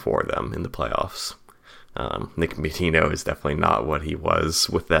anything for them in the playoffs. Nick Bonino is definitely not what he was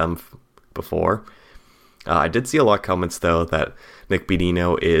with them before. I did see a lot of comments, though, that Nick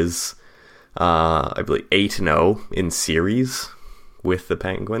Bonino is, I believe, 8-0 in series with the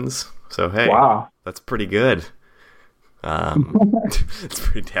Penguins. So, hey, wow, that's pretty good. It's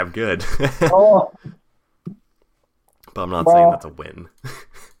pretty damn good. Oh. But I'm not saying that's a win.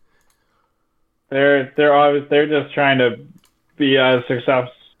 They're just trying to be as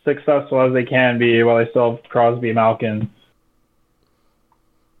successful as they can be while they still have Crosby, Malkin.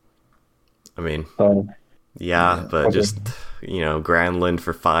 I mean, so, yeah, but okay. just, Granlund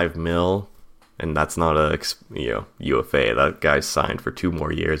for $5 million, and that's not a UFA. That guy's signed for 2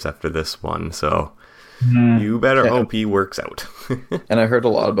 more years after this one, so you better hope he works out. And I heard a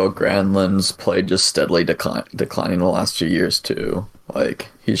lot about Granlund's play just steadily declining the last few years too. Like,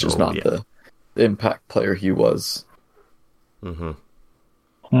 he's just not the impact player he was. Mm-hmm.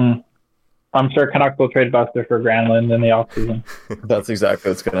 I'm sure Canucks will trade Buster for Granlund in the offseason. That's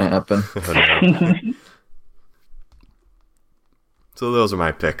exactly what's going to happen. So those are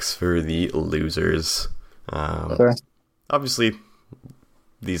my picks for the losers. Sure. Obviously,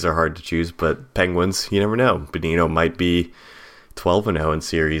 these are hard to choose, but Penguins, you never know. Bonino might be 12-0 in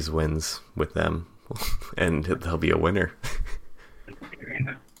series wins with them, and he'll be a winner.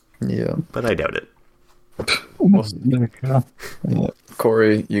 Yeah. But I doubt it. Yeah.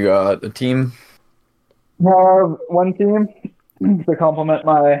 Corey, you got a team? One team to complement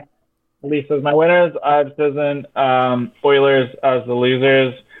my Leafs as my winners. I've chosen Oilers as the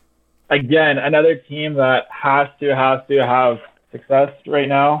losers. Again, another team that has to have success right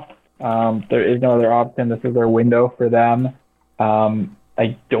now. There is no other option. This is their window for them.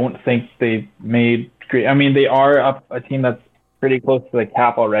 I don't think they made great. I mean, they are a team that's pretty close to the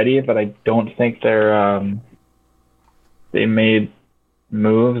cap already, but I don't think they made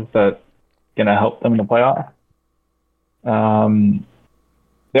moves that's gonna help them in the playoffs.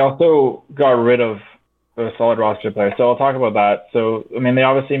 They also got rid of a solid roster player, so I'll talk about that. So, I mean, they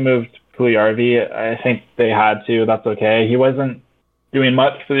obviously moved Puljujarvi. I think they had to. That's okay. He wasn't doing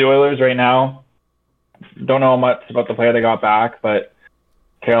much for the Oilers right now. Don't know much about the player they got back, but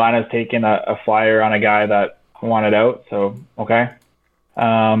Carolina's taken a flyer on a guy that wanted out, so okay.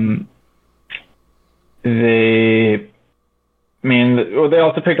 They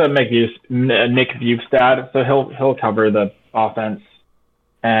also picked up Nick Bjugstad, so he'll cover the offense,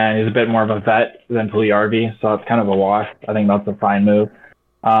 and he's a bit more of a vet than Puljujarvi, so it's kind of a wash. I think that's a fine move.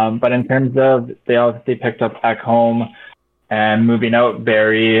 But in terms of, they obviously picked up Ekholm and moving out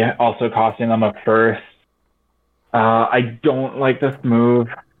Barry, also costing them a first. I don't like this move.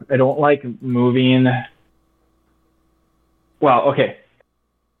 I don't like moving. Well, okay.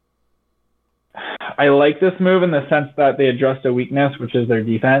 I like this move in the sense that they addressed a weakness, which is their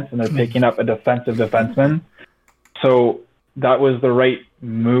defense, and they're picking up a defensive defenseman. So that was the right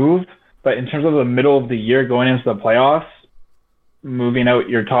move. But in terms of the middle of the year going into the playoffs, moving out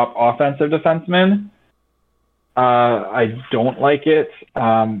your top offensive defenseman, I don't like it.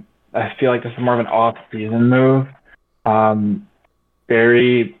 I feel like this is more of an off-season move.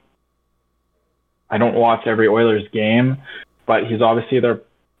 Barry, I don't watch every Oilers game, but he's obviously their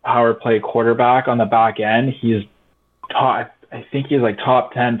power play quarterback on the back end. He's I think he's like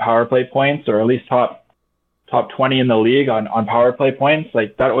top 10 power play points, or at least top 20 in the league on power play points.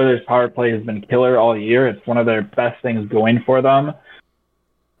 Like, that Oilers power play has been killer all year. It's one of their best things going for them.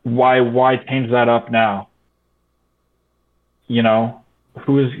 Why change that up now? You know,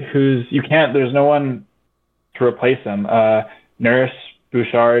 you can't, there's no one to replace him. Nurse,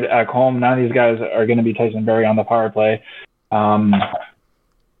 Bouchard, Ekholm, none of these guys are going to be Tyson Barrie on the power play.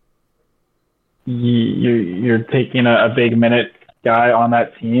 You're taking a big minute guy on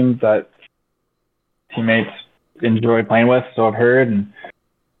that team that teammates enjoy playing with, so I've heard. And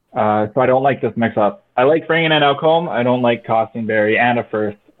so I don't like this mix-up. I like bringing in Ekholm. I don't like costing Barry and a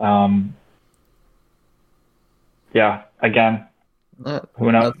first. Yeah, again,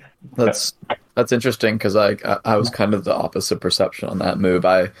 who knows? That's interesting because I was kind of the opposite perception on that move.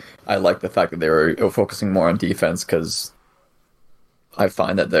 I like the fact that they were focusing more on defense because I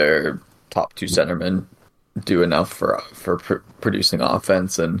find that their top two centermen do enough for producing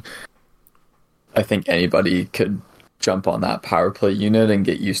offense, and I think anybody could jump on that power play unit and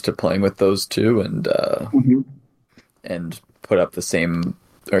get used to playing with those two and put up the same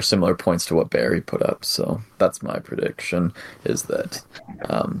or similar points to what Barry put up. So that's my prediction, is that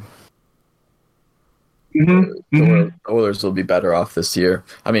the Oilers will be better off this year.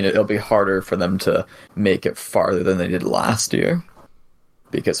 I mean, it'll be harder for them to make it farther than they did last year,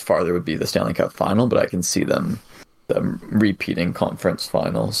 because farther would be the Stanley Cup final, but I can see them repeating conference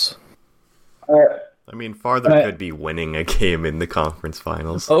finals. I mean, farther could be winning a game in the conference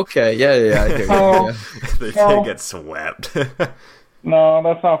finals. Okay, yeah. I hear you. They did get swept. No,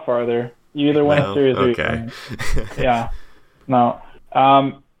 that's not farther. You either win a series or you win. Yeah. No.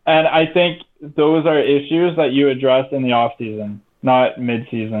 And I think those are issues that you address in the off season, not mid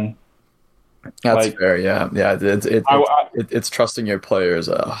season. That's fair. Yeah. It's trusting your players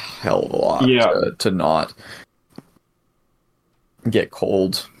a hell of a lot to not get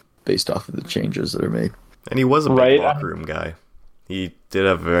cold based off of the changes that are made. And he was a big locker room guy. He did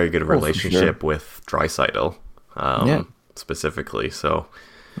have a very good relationship with Draisaitl, specifically. So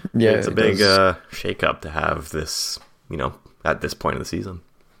it's a big shake-up to have this, at this point of the season.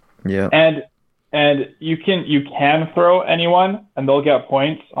 Yeah. And you can throw anyone and they'll get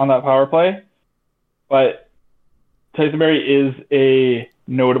points on that power play, but Tyson Barrie is a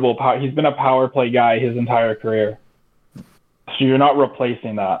notable power. He's been a power play guy his entire career, so you're not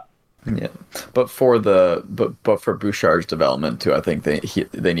replacing that. Yeah, but for Bouchard's development too, I think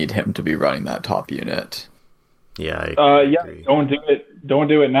they need him to be running that top unit. Yeah. Don't do it. Don't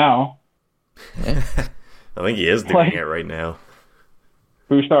do it now. Yeah. I think he is doing it right now.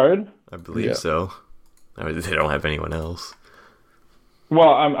 Bouchard? I believe so. I mean, they don't have anyone else. Well,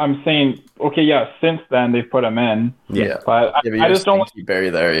 I'm saying, okay, since then they've put him in. Yeah. But I just don't keep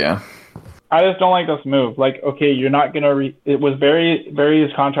Barrie there, yeah. I just don't like this move. Like, okay, you're not going to it was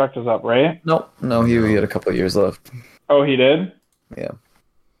Barry's contract is up, right? No, he had a couple of years left. Oh, he did? Yeah.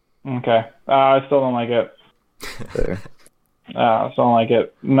 Okay. I still don't like it. There. I still don't like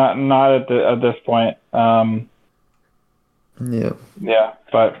it. Not at this point. Yeah,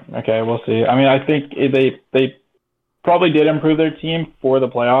 but okay, we'll see. I mean, I think they probably did improve their team for the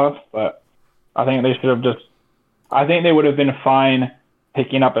playoffs, but I think they should have I think they would have been fine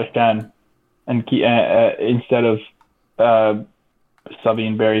picking up a Shen and instead of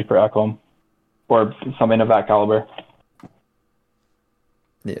subbing Barrie for Ekholm or something of that caliber.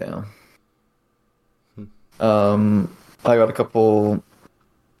 Yeah. I got a couple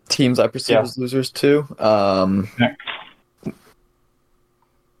teams I perceive as losers too.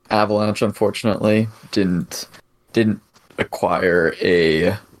 Avalanche, unfortunately, didn't acquire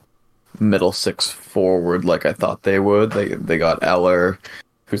a middle six forward like I thought they would. They got Eller,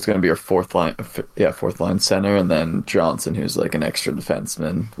 who's going to be our fourth line center, and then Johnson, who's like an extra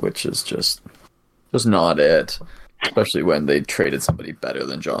defenseman, which is just not it. Especially when they traded somebody better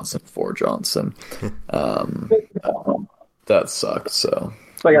than Johnson for Johnson. That sucks. So,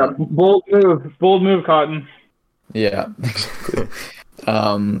 bold move, Cotton. Yeah, exactly.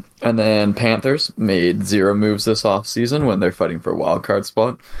 And then Panthers made 0 moves this offseason when they're fighting for a wild card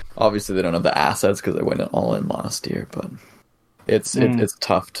spot. Obviously, they don't have the assets because they went all in last year, but it's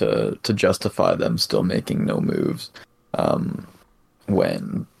tough to justify them still making no moves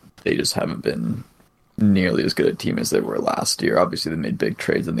when they just haven't been nearly as good a team as they were last year. Obviously, they made big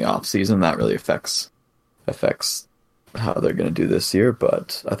trades in the offseason. That really affects how they're going to do this year,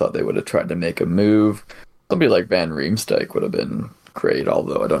 but I thought they would have tried to make a move. Somebody like Van Riemsdyk would have been great,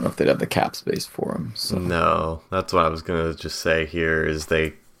 although I don't know if they'd have the cap space for him. So. No, that's what I was going to just say here, is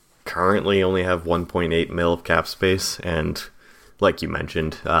they currently only have 1.8 mil of cap space, and like you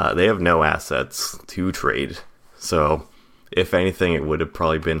mentioned, they have no assets to trade. So, if anything, it would have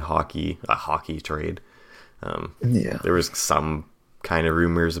probably been a hockey trade. There was some kind of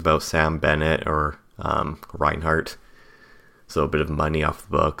rumors about Sam Bennett or Reinhardt. So a bit of money off the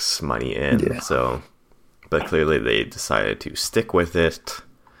books, money in. Yeah. So, but clearly they decided to stick with it,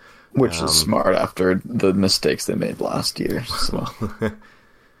 which is smart after the mistakes they made last year.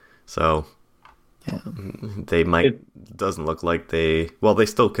 So, they might. Doesn't look like they. Well, they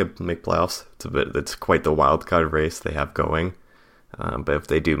still could make playoffs. It's quite the wild card race they have going. But if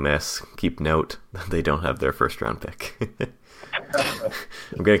they do miss, keep note that they don't have their first round pick.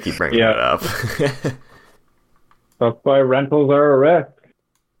 I'm going to keep bringing that up. That's why rentals are a risk.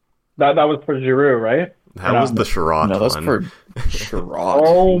 That was for Giroux, right? That was the Sherrod No, that's one. for Sherrod.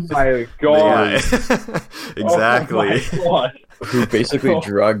 Oh my god. Yeah. Exactly. Oh my god. Who basically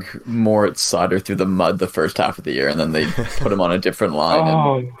drug Moritz Seider through the mud the first half of the year, and then they put him on a different line,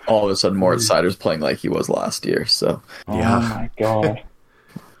 and all of a sudden Moritz Seider's playing like he was last year. So, Yeah. Oh my god.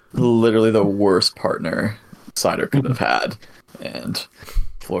 literally the worst partner Seider could have had, and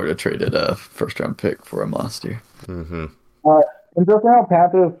Florida traded a first-round pick for him last year. Mm-hmm. Interesting how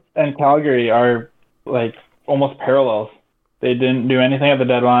Panthers and Calgary are like almost parallels. They didn't do anything at the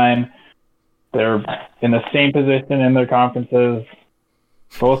deadline. They're in the same position in their conferences.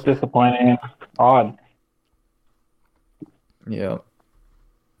 Both disappointing. Odd. Yeah,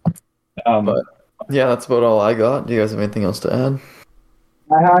 But yeah, that's about all I got. Do you guys have anything else to add?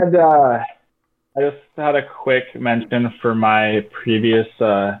 I just had a quick mention for my previous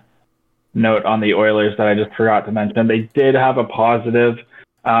note on the Oilers that I just forgot to mention. They did have a positive,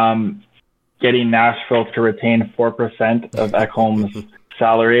 getting Nashville to retain 4% of Ekholm's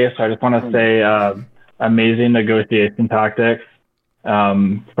salary. So I just want to say amazing negotiation tactics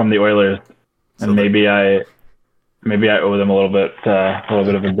from the Oilers, and maybe I owe them a little bit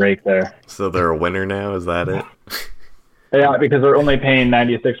of a break there. So they're a winner now, is that it? Yeah, because they're only paying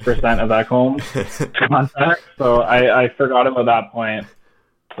 96% of Ekholm's contract. So I forgot about that point.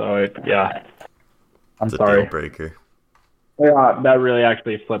 So yeah, I'm It's a sorry. deal breaker. Yeah, that really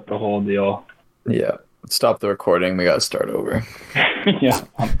actually flipped the whole deal. Yeah, stop the recording. We got to start over. Yeah.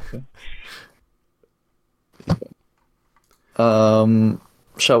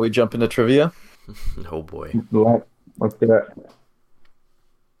 Shall we jump into trivia? Oh boy. Let's do it.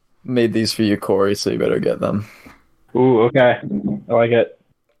 Made these for you, Corey, so you better get them. Ooh, okay. I like it.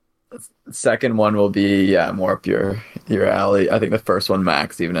 Second one will be more up your alley. I think the first one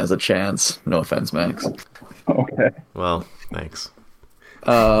Max even has a chance. No offense, Max. Okay. Well, thanks.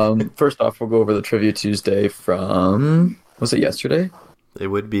 First off, we'll go over the Trivia Tuesday from, was it yesterday? It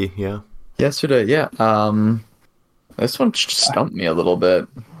would be, yeah. Yesterday, yeah. This one stumped me a little bit.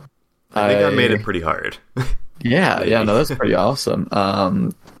 I think I made it pretty hard. Yeah, no, that's pretty awesome.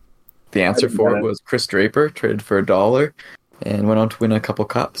 The answer for it was Chris Draper, traded for $1 and went on to win a couple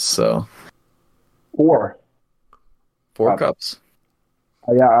cups. So 4 cups.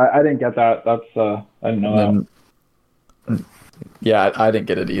 Yeah, I didn't get that. That's I didn't know that. Yeah, I didn't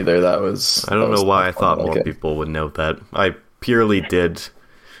get it either. I don't know why I thought more people would know that. I purely did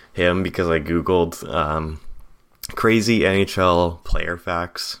him because I googled crazy NHL player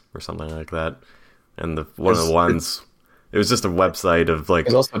facts or something like that, and one of the ones. It was just a website of like.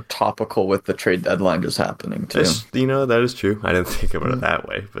 It's also topical with the trade deadline just happening too. That is true. I didn't think about it that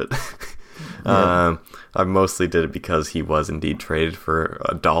way, but I mostly did it because he was indeed traded for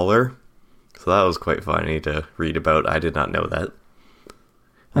 $1. So that was quite funny to read about. I did not know that.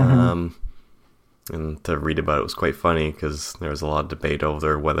 And to read about it was quite funny because there was a lot of debate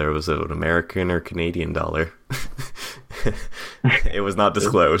over whether it was an American or Canadian dollar. It was not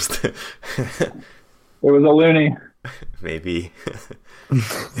disclosed. It was a loony. Maybe.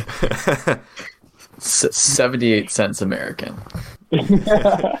 78 cents American.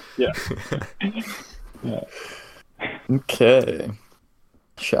 Yeah. Okay.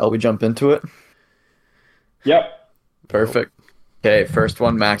 Shall we jump into it? Yep. Perfect. Okay, first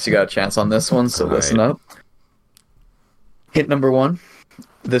one, Max, you got a chance on this one, so listen up. Hint number 1.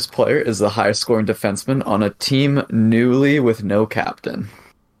 This player is the highest scoring defenseman on a team newly with no captain.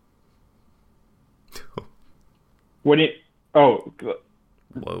 What do you... Oh,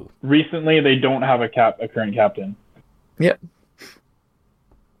 Whoa. recently they don't have a current captain. Yep.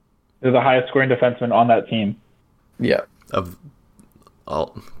 They're the highest scoring defenseman on that team. Yeah. Of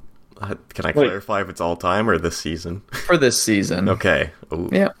all, can I clarify if it's all time or this season? For this season. Okay. Ooh.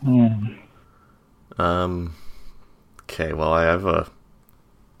 Yeah. Okay. Well, I have a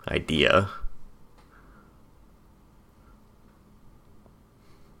idea.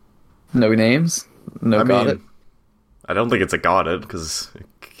 No names? No got it? I don't think it's a got it because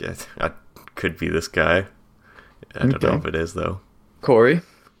it could be this guy. I don't know if it is though. Corey?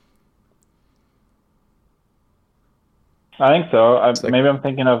 I think so. Maybe I'm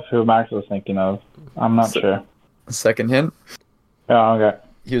thinking of who Max was thinking of. I'm not sure. Second hint? Yeah, okay.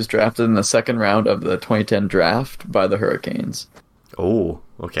 He was drafted in the second round of the 2010 draft by the Hurricanes. Oh,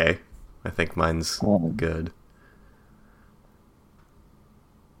 okay. I think mine's good.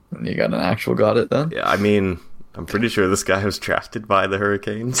 You got an actual got it then? Yeah, I mean, I'm pretty sure this guy was drafted by the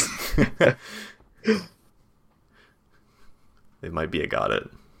Hurricanes. It might be a got it.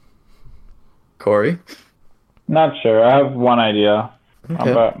 Corey? Not sure. I have one idea,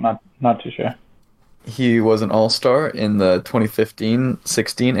 Okay. but not too sure. He was an all-star in the 2015,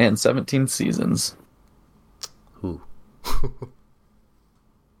 16, and 17 seasons. Ooh.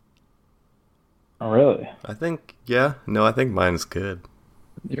 Oh, really? I think, yeah. No, I think mine's good.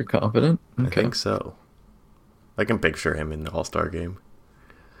 You're confident? I think so. I can picture him in the All-Star game.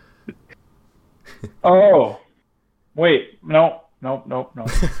 Oh, wait. No. Nope. No.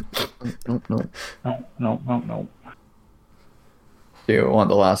 Do you want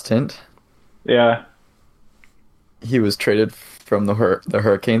the last hint? Yeah. He was traded from the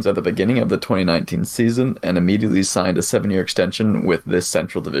Hurricanes at the beginning of the 2019 season and immediately signed a 7-year extension with this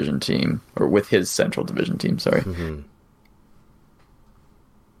Central Division team, or with his Central Division team, sorry. Mm-hmm.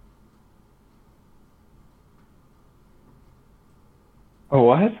 Oh,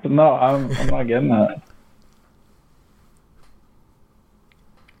 what? No, I'm not getting that.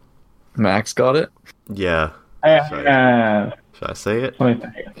 Max got it? Yeah. And Should I say it? let me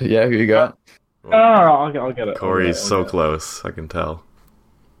think. Yeah, who you got? No, I'll get it. Corey's I'll so get it. close, I can tell.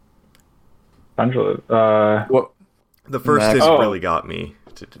 Central. What? The first Max- hit Oh. really got me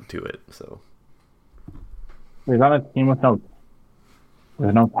to it, so. He's on a team with no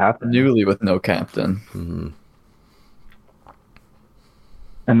captain Newly with no captain. Mm-hmm.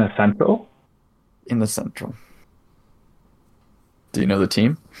 in the Central. In the Central. Do you know the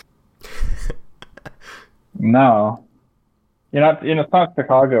team? No, it's not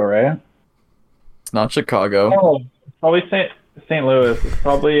Chicago, right? It's not Chicago. Oh, it's probably St. Louis. It's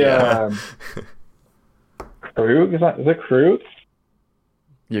probably Yeah. Krug. Is it Krug?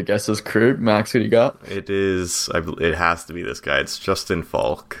 Your guess is Krug. Max, who do you got? It is. It has to be this guy. It's Justin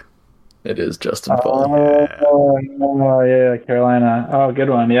Falk. It is Justin Falk. Yeah, Carolina. Oh, good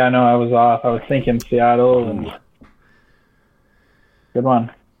one. Yeah, no, I was off. I was thinking Seattle. And... Good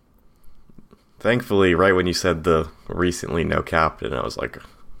one. Thankfully, right when you said the recently no captain, I was like,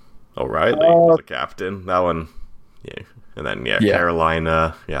 O'Reilly was a captain. That one, yeah. And then, Yeah.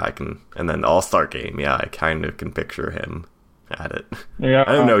 Carolina. Yeah, I can. And then All-Star game. Yeah, I kind of can picture him at it. Yeah,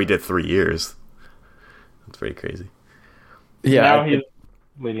 I didn't know he did 3 years. That's pretty crazy. Yeah, Now he's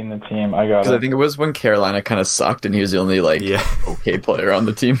leading the team. I got because I it. think it was when Carolina kind of sucked and he was the only Yeah. okay player on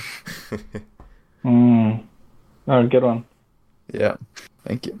the team. Oh, good one. Yeah,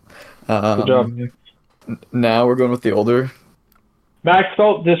 thank you. Good job. Now we're going with the older. Max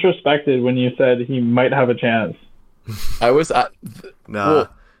felt disrespected when you said he might have a chance. I was Nah.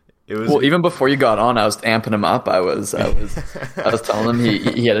 It was. well, even before you got on, I was amping him up. I was telling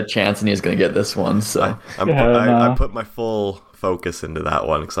him he had a chance and he was going to get this one. So I put my full focus into that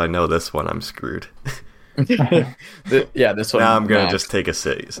one because I know this one I'm screwed. yeah, this one. Now I'm gonna Max, just take a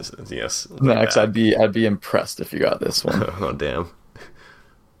sit. Yes, Max, I'd be impressed if you got this one. Oh damn.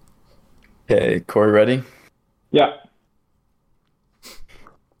 Okay, Corey, ready? Yeah.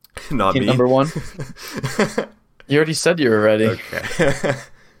 Not Hint me. number one. You already said you were ready. Okay.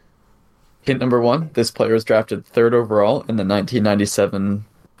 Hint number one: this player was drafted 3rd overall in the 1997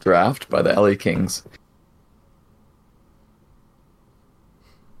 draft by the LA Kings.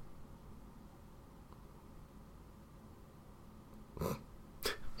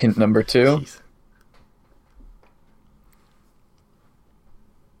 Hint number two: Jeez.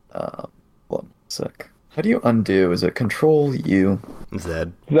 1 sec. How do you undo? Is it Control U?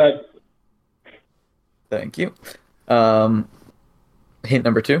 Zed. That Thank you. Hint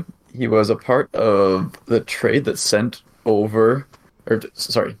number two: he was a part of the trade that sent over, he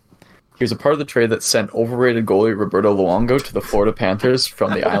was a part of the trade that sent overrated goalie Roberto Luongo to the Florida Panthers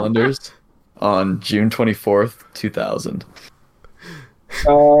from the Islanders on June 24th, 2000. Nice.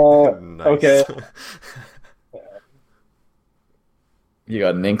 okay. You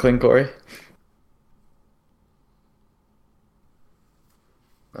got an inkling, Corey?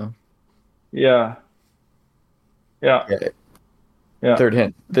 Yeah. Okay. Yeah. Third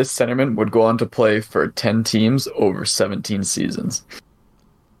hint: this centerman would go on to play for 10 teams over 17 seasons.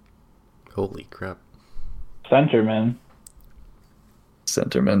 Holy crap. Centerman.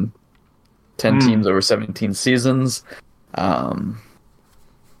 Centerman, 10 teams over 17 seasons.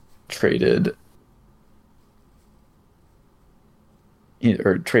 Traded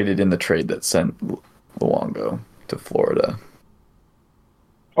in the trade that sent Luongo to Florida.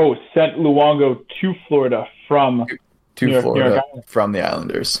 Oh, sent Luongo to Florida from. To New York Florida Islanders. from the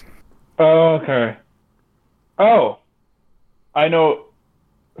Islanders. Oh, okay. Oh, I know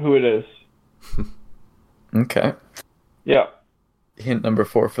who it is. Okay. Yeah. Hint number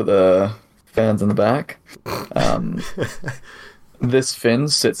 4 for the fans in the back. This Finn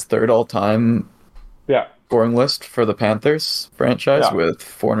sits 3rd all time Yeah. scoring list for the Panthers franchise Yeah. with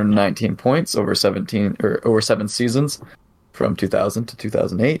 419 points over 7 seasons from 2000 to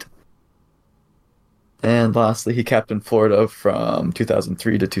 2008. And lastly, he captained Florida from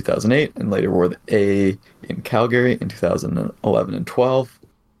 2003 to 2008 and later wore the A in Calgary in 2011 and 12.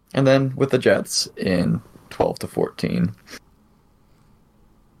 And then with the Jets in 12 to 14.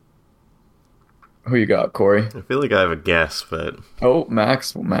 Who you got, Corey? I feel like I have a guess, but Oh,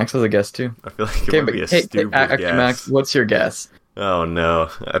 Max. Max has a guess too. I feel like it might be a stupid guess. Max, what's your guess? Oh no,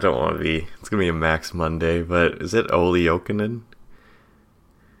 I don't want to be. It's gonna be a Max Monday, but is it Olli Jokinen?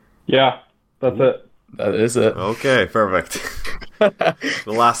 Yeah, that's it. That is it. Okay, perfect. The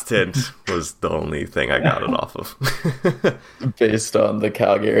last hint was the only thing I got it off of. Based on the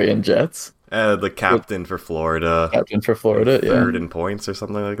Calgarian Jets. The captain for Florida, Captain for Florida, third in points or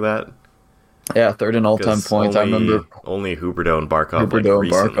something like that. Yeah, third in all-time 'Cause points. I remember only Huberdeau and Barkov Huberdeau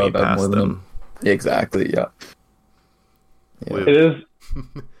and recently Barkov had more passed than them. him. Exactly, yeah. Woo. It is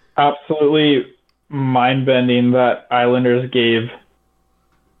absolutely mind-bending that Islanders gave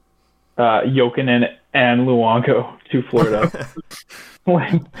Jokinen and Luongo to Florida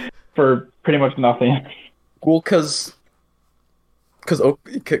like, for pretty much nothing. Well, because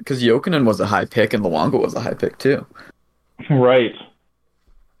Jokinen was a high pick and Luongo was a high pick too. Right.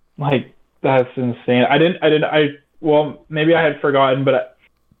 Like, that's insane. Well, maybe I had forgotten, but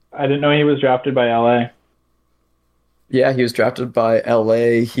I didn't know he was drafted by LA. Yeah, he was drafted by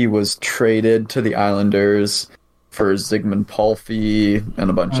LA. He was traded to the Islanders for Zygmunt Palffy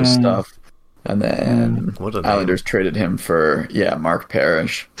and a bunch of stuff. And then What a name. Islanders traded him for, Mark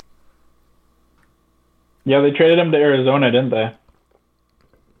Parrish. Yeah, they traded him to Arizona, didn't they?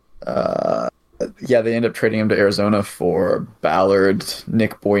 They ended up trading him to Arizona for Ballard,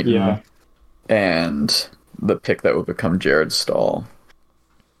 Nick Boynton, Yeah. and the pick that would become Jared Stahl.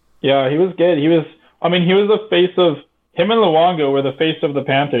 Yeah, he was good. He was the face of... Him and Luongo were the face of the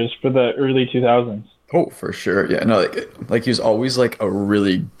Panthers for the early 2000s. Oh, for sure. Yeah, no, like he was always like a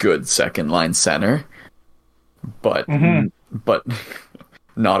really good second line center, but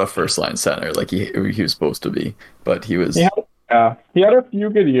not a first line center like he was supposed to be. But he was. He had a few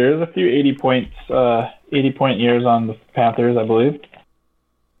good years, a few 80-point years on the Panthers, I believe.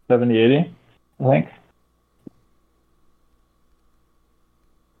 70, 80, I think.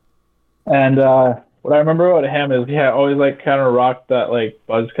 And what I remember about him is he had always like kind of rocked that like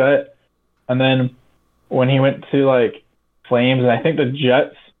buzz cut, and then when he went to like Flames and I think the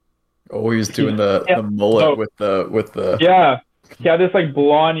Jets, Oh, he was doing the mullet with the yeah, he had this like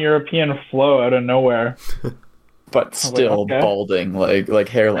blonde European flow out of nowhere. but still okay. balding, like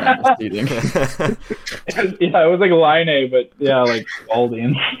hairline receding. Yeah, it was like Line A, but yeah, like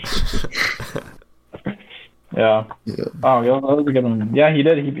balding. Yeah. Oh, that was a good one. Yeah, he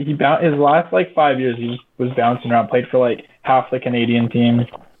did. He bounced his last like 5 years. He just was bouncing around. Played for like half the Canadian teams.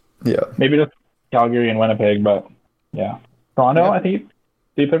 Yeah. Maybe just Calgary and Winnipeg, but yeah, Toronto. I think.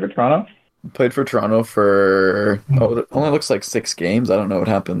 Did he play for Toronto? Played for Toronto for it only looks like 6 games. I don't know what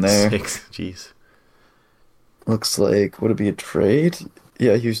happened there. 6, jeez. Looks like, would it be a trade?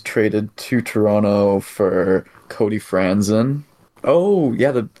 Yeah, he was traded to Toronto for Cody Franzen. Oh,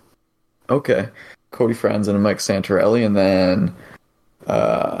 yeah, okay. Cody Franzen and Mike Santorelli, and then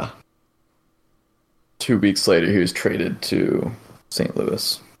 2 weeks later he was traded to St.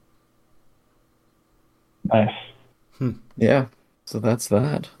 Louis. Nice. Yeah, so that's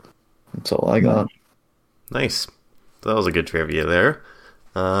that. That's all I got. Nice. That was a good trivia there.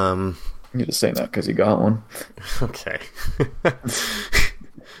 You're just saying that because you got one. Okay.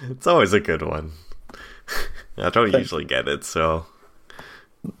 It's always a good one. I don't usually get it, so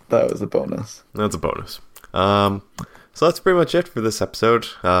That was a bonus. that's a bonus. So that's pretty much it for this episode.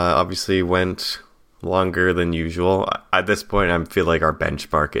 Obviously went longer than usual. At this point, I feel like our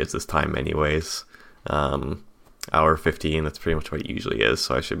benchmark is this time anyways. Hour 15, that's pretty much what it usually is,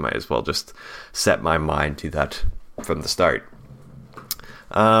 so I might as well just set my mind to that from the start.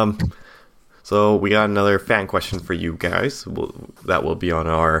 So we got another fan question for you guys that will be on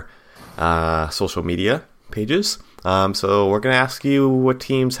our social media pages. So we're going to ask you what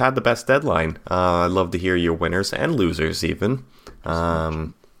teams had the best deadline. I'd love to hear your winners and losers even.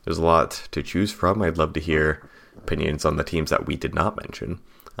 There's a lot to choose from. I'd love to hear opinions on the teams that we did not mention.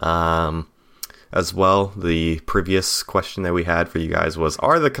 As well, the previous question that we had for you guys was,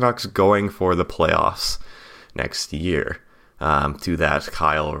 are the Canucks going for the playoffs next year? To that,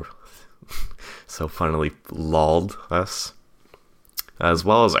 Kyle so funnily lulled us. As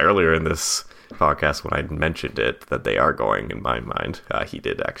well as earlier in this podcast when I mentioned it, that they are going in my mind. He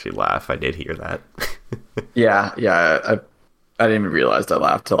did actually laugh. I did hear that. Yeah. I didn't even realize I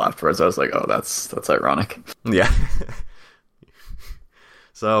laughed till afterwards. I was like, oh, that's ironic. Yeah.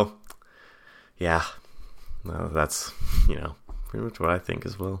 So, yeah. No, that's, pretty much what I think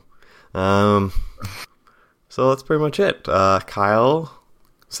as well. So that's pretty much it. Kyle,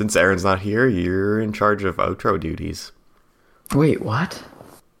 since Aaron's not here, you're in charge of outro duties. Wait, what?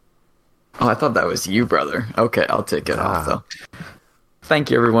 Oh, I thought that was you, brother. Okay, I'll take it off, though.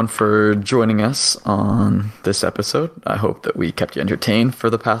 Thank you, everyone, for joining us on this episode. I hope that we kept you entertained for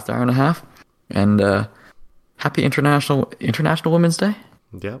the past hour and a half. And happy International Women's Day.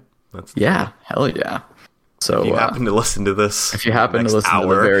 Yep. Yeah, hell yeah. So if you happen to listen to this, if you happen to listen to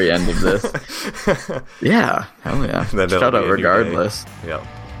the very end of this, yeah, hell yeah. Shout out regardless. Yep.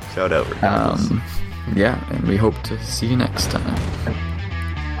 Shout out regardless. Yeah, and we hope to see you next time.